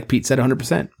it, like Pete said,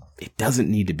 100%. It doesn't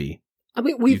need to be. I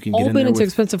mean, we've all been into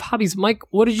expensive hobbies. Mike,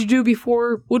 what did you do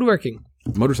before woodworking?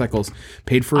 Motorcycles.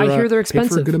 Paid for. I hear they're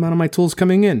expensive. Paid for a good amount of my tools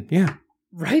coming in. Yeah.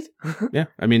 Right? Yeah.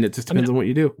 I mean, it just depends on what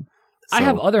you do. So, I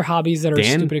have other hobbies that are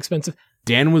stupid expensive.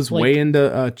 Dan was way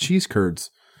into cheese curds.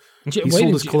 He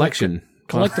sold his collection.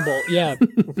 Collectible, yeah.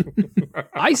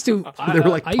 I used to. They were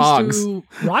like I used to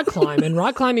rock climb, and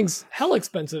rock climbing's hell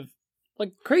expensive,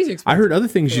 like crazy expensive. I heard other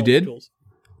things you did.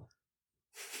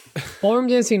 Ballroom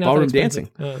dancing, not ballroom dancing.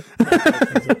 No.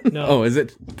 Oh, is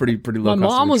it pretty low? My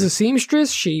mom was a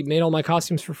seamstress. She made all my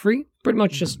costumes for free. Pretty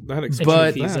much just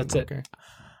fees. That's it.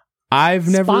 I've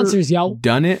never sponsors,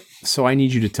 done it, so I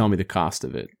need you to tell me the cost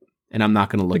of it, and I'm not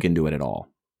going to look into it at all.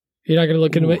 You're not going to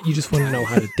look into it. You just want to know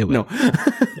how to do it. No.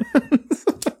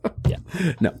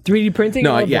 No. 3D printing.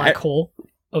 No, black hole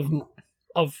of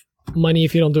money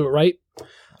if you don't do it right.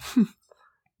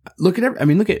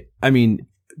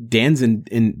 Dan's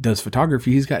does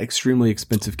photography. He's got extremely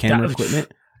expensive camera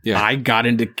equipment. Yeah. I got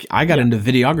into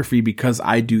videography because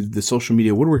I do the social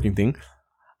media woodworking thing.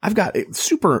 I've got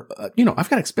I've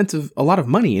got a lot of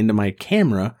money into my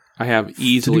camera. I have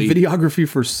easily to do videography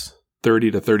for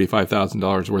 $30,000 to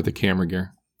 $35,000 worth of camera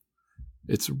gear.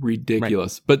 It's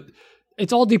ridiculous, but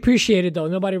it's all depreciated though.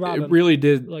 Nobody robbed it. Really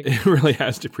did. It really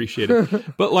has depreciated.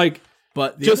 But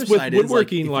the just other with side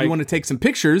woodworking, if you want to take some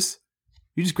pictures,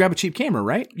 you just grab a cheap camera,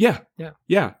 right? Yeah.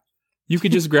 You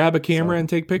could just grab a camera and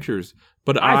take pictures.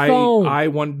 But I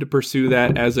wanted to pursue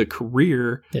that as a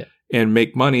career and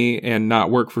make money and not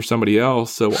work for somebody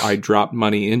else. So I dropped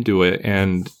money into it,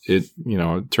 and it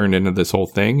turned into this whole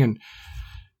thing. And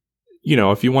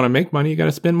if you want to make money, you got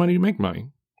to spend money to make money.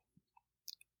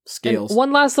 Scales. And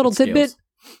one last little Scales. tidbit: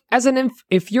 as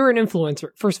if you're an influencer,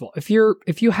 first of all, if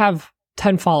you have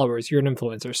 10 followers, you're an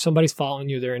influencer. Somebody's following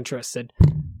you, they're interested.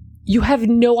 You have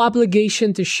no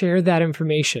obligation to share that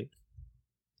information.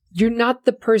 You're not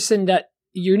the person that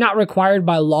you're not required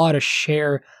by law to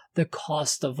share the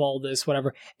cost of all this,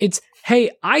 whatever. It's,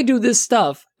 hey, I do this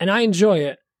stuff and I enjoy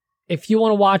it. If you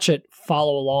want to watch it,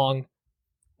 follow along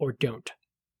or don't.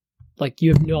 Like,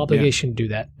 you have no obligation to do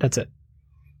that. That's it.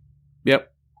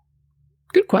 Yep.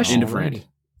 Good question. Into Franny.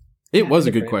 It was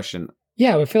a good question.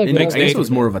 Yeah, I feel like I guess it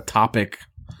was more of a topic.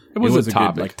 It was a good,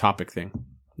 topic. like, topic thing.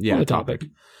 Yeah, What a topic.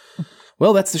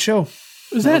 Well, that's the show.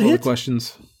 Is that all the it?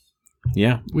 questions.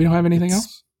 Yeah. We don't have anything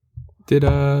else? Did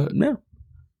No.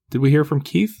 Did we hear from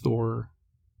Keith, or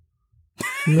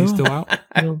No. he's still out?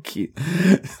 No.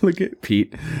 Keith. Look at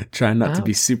Pete trying not to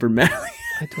be super mad.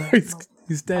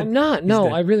 He's dead. I'm not. No,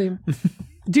 dead. I really.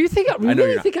 Do you think I know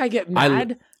really you're think I get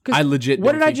mad? 'Cause I legit.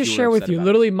 What don't did I think just you were share with upset you? about it.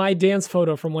 Literally my dance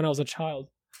photo from when I was a child.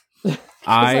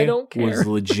 I don't care. was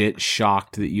legit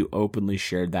shocked that you openly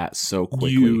shared that so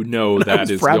quickly. You know I that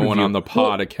was is proud of going you. on the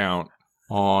pod account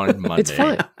on Monday. It's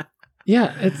fine.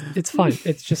 Yeah, it's fine.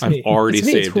 It's just I've me. already it's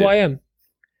me. It's saved who it. I am.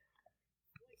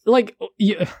 Like,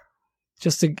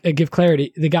 just to give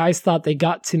clarity, the guys thought they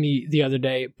got to me the other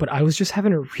day, but I was just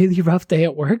having a really rough day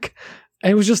at work.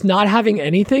 I was just not having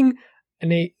anything,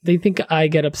 and they think I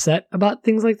get upset about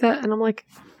things like that, and I'm like,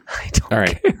 I don't All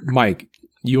right, care. Mike,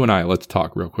 you and I, let's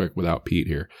talk real quick without Pete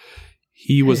here.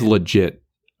 He was legit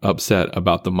upset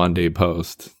about the Monday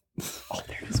post. Oh,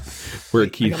 there it is. Where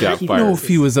Keith got I don't know fired. if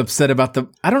he was upset about the.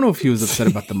 I don't know if he was upset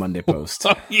about the Monday post.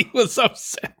 So he was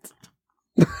upset.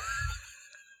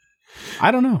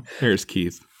 I don't know. Here's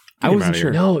Keith. I Get him wasn't outta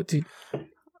here. sure. No, dude.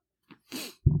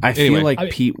 I Anyway. feel like I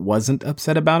mean- Pete wasn't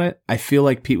upset about it. I feel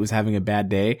like Pete was having a bad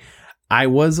day. I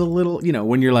was a little,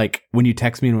 when you're like, when you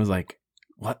text me and was like,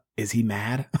 "What, is he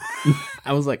mad?"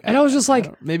 I was like, And I was just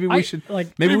like, maybe we should,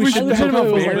 like, maybe we should I poke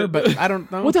legitimately was bear, like, but I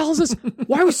don't know. what the hell is this?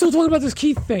 Why are we still talking about this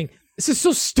Keith thing? This is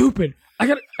so stupid. I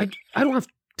don't have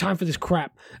time for this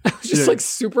crap. I was just Yeah, like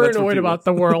super that's what annoyed Pete about was.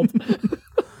 the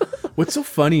world. What's so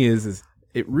funny is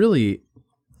it really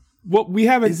Well, we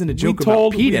haven't. isn't a joke we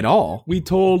told, about Pete at all. We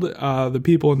told the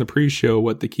people in the pre-show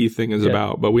what the Keith thing is Yeah.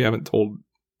 about, but we haven't told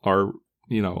our,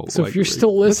 So like, if you're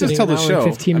still Let's just listening, tell the now we're show.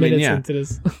 15 I mean, minutes yeah. into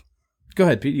this. Go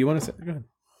ahead, Pete. You want to say? Go ahead.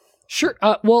 Sure.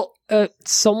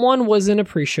 Someone was in a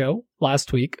pre-show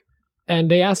last week, and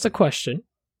they asked a question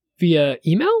via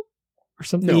email or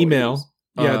something. No, email. it was,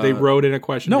 Yeah, they wrote in a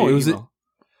question. no, via it was email.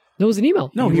 It was an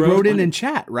email. No, He he wrote wrote on- in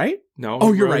chat, right? No.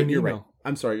 Oh, he you're wrote right. an You're email. right.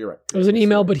 I'm sorry. You're right. It was an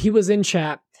email, but he was in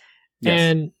chat, Yes.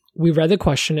 and we read the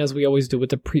question as we always do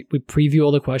with we preview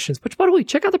all the questions. Which, by the way,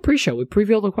 check out the pre-show. We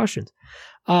preview all the questions,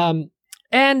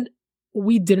 and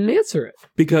we didn't answer it.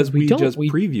 Because we don't. just We-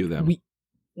 preview them.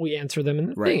 We answer them in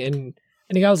the Right. thing,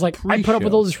 and the guy was like, "I put up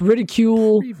with Pre-show. all this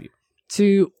ridicule." Preview.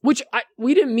 To which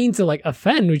we didn't mean to like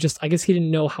offend. We just, I guess he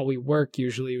didn't know how we work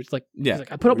usually. It was like, Yeah, he's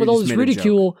like, I put up we with all just this made a joke.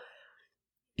 ridicule.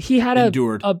 He had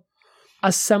Endured.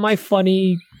 a semi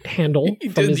funny handle He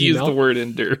from did his use email, the word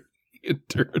endure.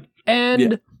 Endured. and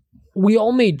Yeah. we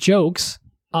all made jokes.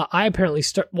 I apparently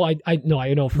start. Well, I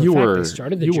know for a You fact were I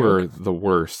started the you joke. were the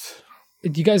worst.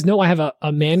 Do you guys know I have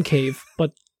a man cave,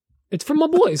 but it's for my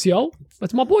boys, yo.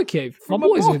 That's my boy cave. My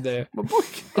boys are there. My boy.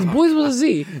 It's boys with a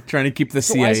Z. Trying to keep the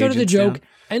So CIA I started the agents joke, down.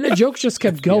 and the joke just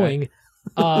kept going.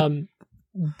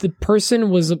 The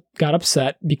person got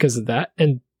upset because of that,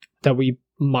 and that we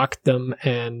mocked them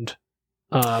and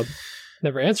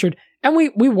never answered. And we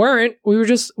weren't. We were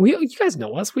just you guys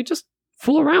know us. We just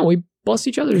fool around. We bust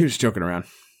each He other's was joking around.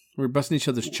 We were busting each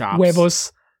other's chops.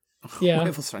 huevos. Yeah,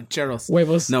 Huevos rancheros.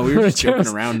 huevos. No, we were just joking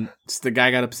Rancheros. around. The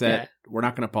guy got upset. Yeah. We're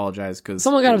not going to apologize because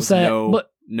Someone got upset, but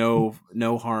no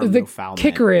harm, the no foul.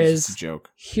 kicker meant. It was is- just a joke.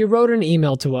 He wrote an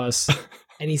email to us,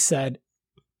 and he said,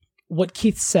 "What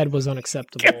Keith said was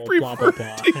unacceptable." Blah blah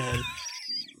blah.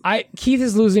 And Keith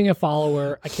is losing a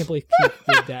follower. I can't believe Keith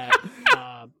did that.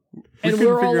 And couldn't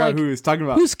we're all figure out like, who he was talking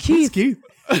about. "Who's Keith?" Keith?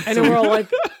 And then we're all like,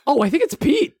 "Oh, I think it's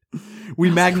Pete." We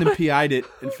Magnum PI'd it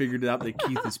and figured out that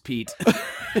Keith is Pete.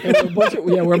 And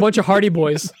we're a bunch of Hardy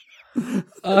Boys.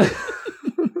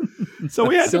 So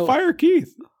we had So- to fire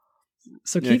Keith.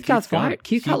 So Yeah, Keith got Keith's gone. fired.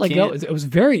 Keith He got let go. can't- It was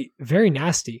very, very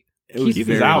nasty. It was Keith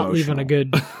very was not emotional. leaving a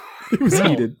good. It was No.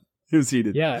 heated. It was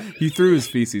heated. Yeah, He threw his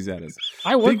feces at us.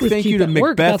 I worked Big with thank Keith you to at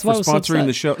work. Macbeth That's for why I was so sponsoring the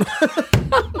upset.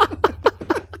 show.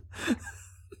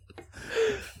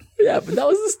 Yeah, but that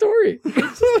was the story.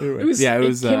 It was. Yeah, it It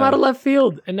was, came out of left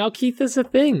field, and now Keith is a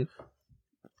thing.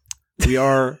 We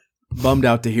are bummed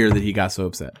out to hear that he got so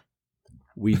upset.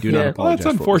 We do not Yeah. apologize.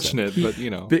 Well, that's for what we said.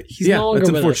 unfortunate, but But He's yeah, no longer that's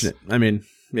with us. unfortunate. I mean,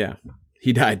 yeah.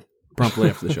 He died promptly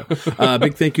after the show.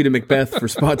 Big thank you to Macbeth for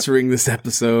sponsoring this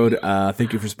episode.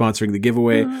 Thank you for sponsoring the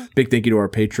giveaway. Big thank you to our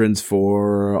patrons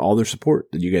for all their support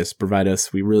that you guys provide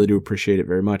us. We really do appreciate it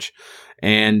very much.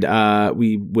 And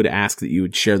we would ask that you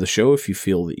would share the show if you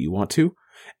feel that you want to.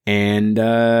 And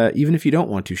even if you don't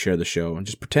want to share the show, and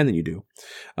just pretend that you do.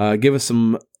 Give us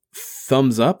some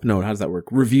thumbs up. No, how does that work?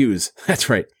 Reviews. That's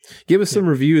right. Give us some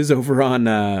reviews over on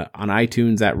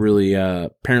iTunes. That really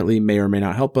apparently may or may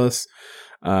not help us.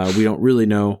 We don't really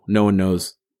know. No one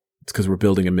knows. It's because we're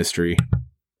building a mystery.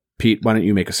 Pete, why don't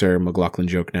you make a Sarah McLachlan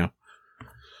joke now?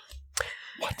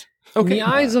 What? Okay. In the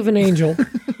eyes of an angel.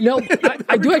 No,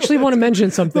 I do actually want to mention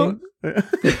something.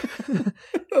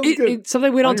 It's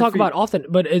something we don't talk about often,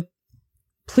 but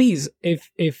please,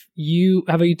 if you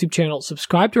have a YouTube channel,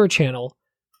 subscribe to our channel.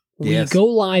 We go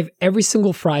live every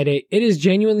single Friday. It is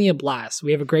genuinely a blast.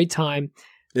 We have a great time.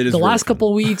 It is the last couple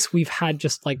of weeks, we've had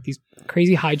just like these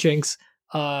crazy hijinks.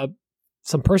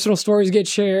 Some personal stories get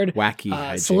shared. Wacky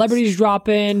hijinks. Celebrities drop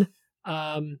in.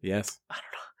 Yes. I don't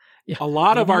know. Yeah. A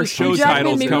lot of our show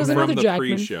titles come from the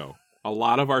pre-show. A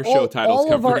lot of our show titles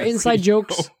come from the pre-show. All of our inside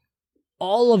jokes.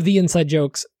 All of the inside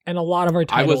jokes and a lot of our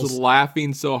titles. I was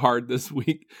laughing so hard this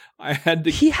week.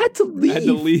 He had to leave. I had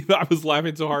to leave. I was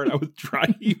laughing so hard I was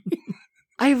driving.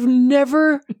 I've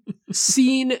never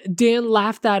seen Dan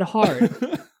laugh that hard.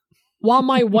 While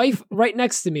my wife right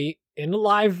next to me in a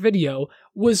live video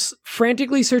was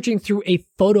frantically searching through a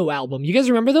photo album. You guys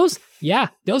remember those? Yeah,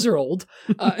 those are old.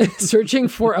 Searching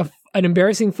for an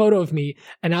embarrassing photo of me,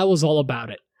 and I was all about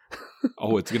it.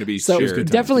 Oh, it's going to be shared.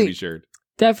 Definitely shared.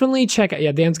 Definitely check out.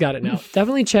 Yeah, Dan's got it now.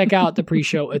 Definitely check out the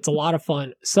pre-show. It's a lot of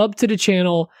fun. Sub to the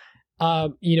channel.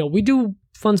 We do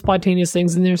fun, spontaneous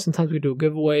things in there. Sometimes we do a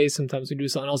giveaway. Sometimes we do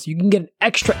something else. You can get an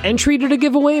extra entry to the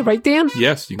giveaway, right, Dan?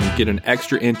 Yes, you can get an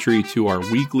extra entry to our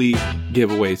weekly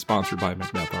giveaway sponsored by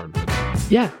Macbeth Hardwood.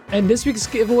 Yeah, and this week's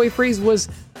giveaway phrase was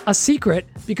a secret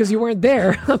because you weren't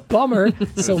there. Bummer.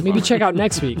 So maybe check out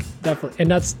next week. Definitely. And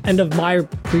that's end of my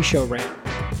pre-show rant.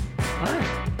 All right.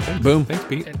 Thanks. Boom. Thanks,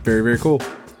 Pete. Very, very cool.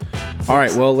 All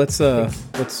right, well, let's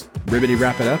ribbity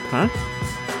wrap it up, huh?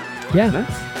 Yeah,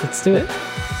 let's do it.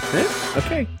 Yeah?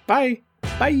 Okay, bye.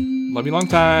 Bye. Love you long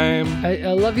time.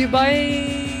 I love you,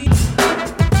 bye.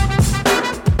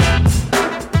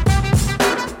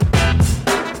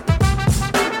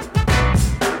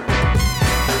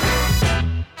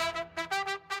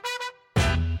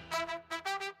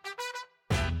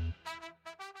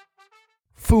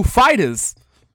 Foo Fighters.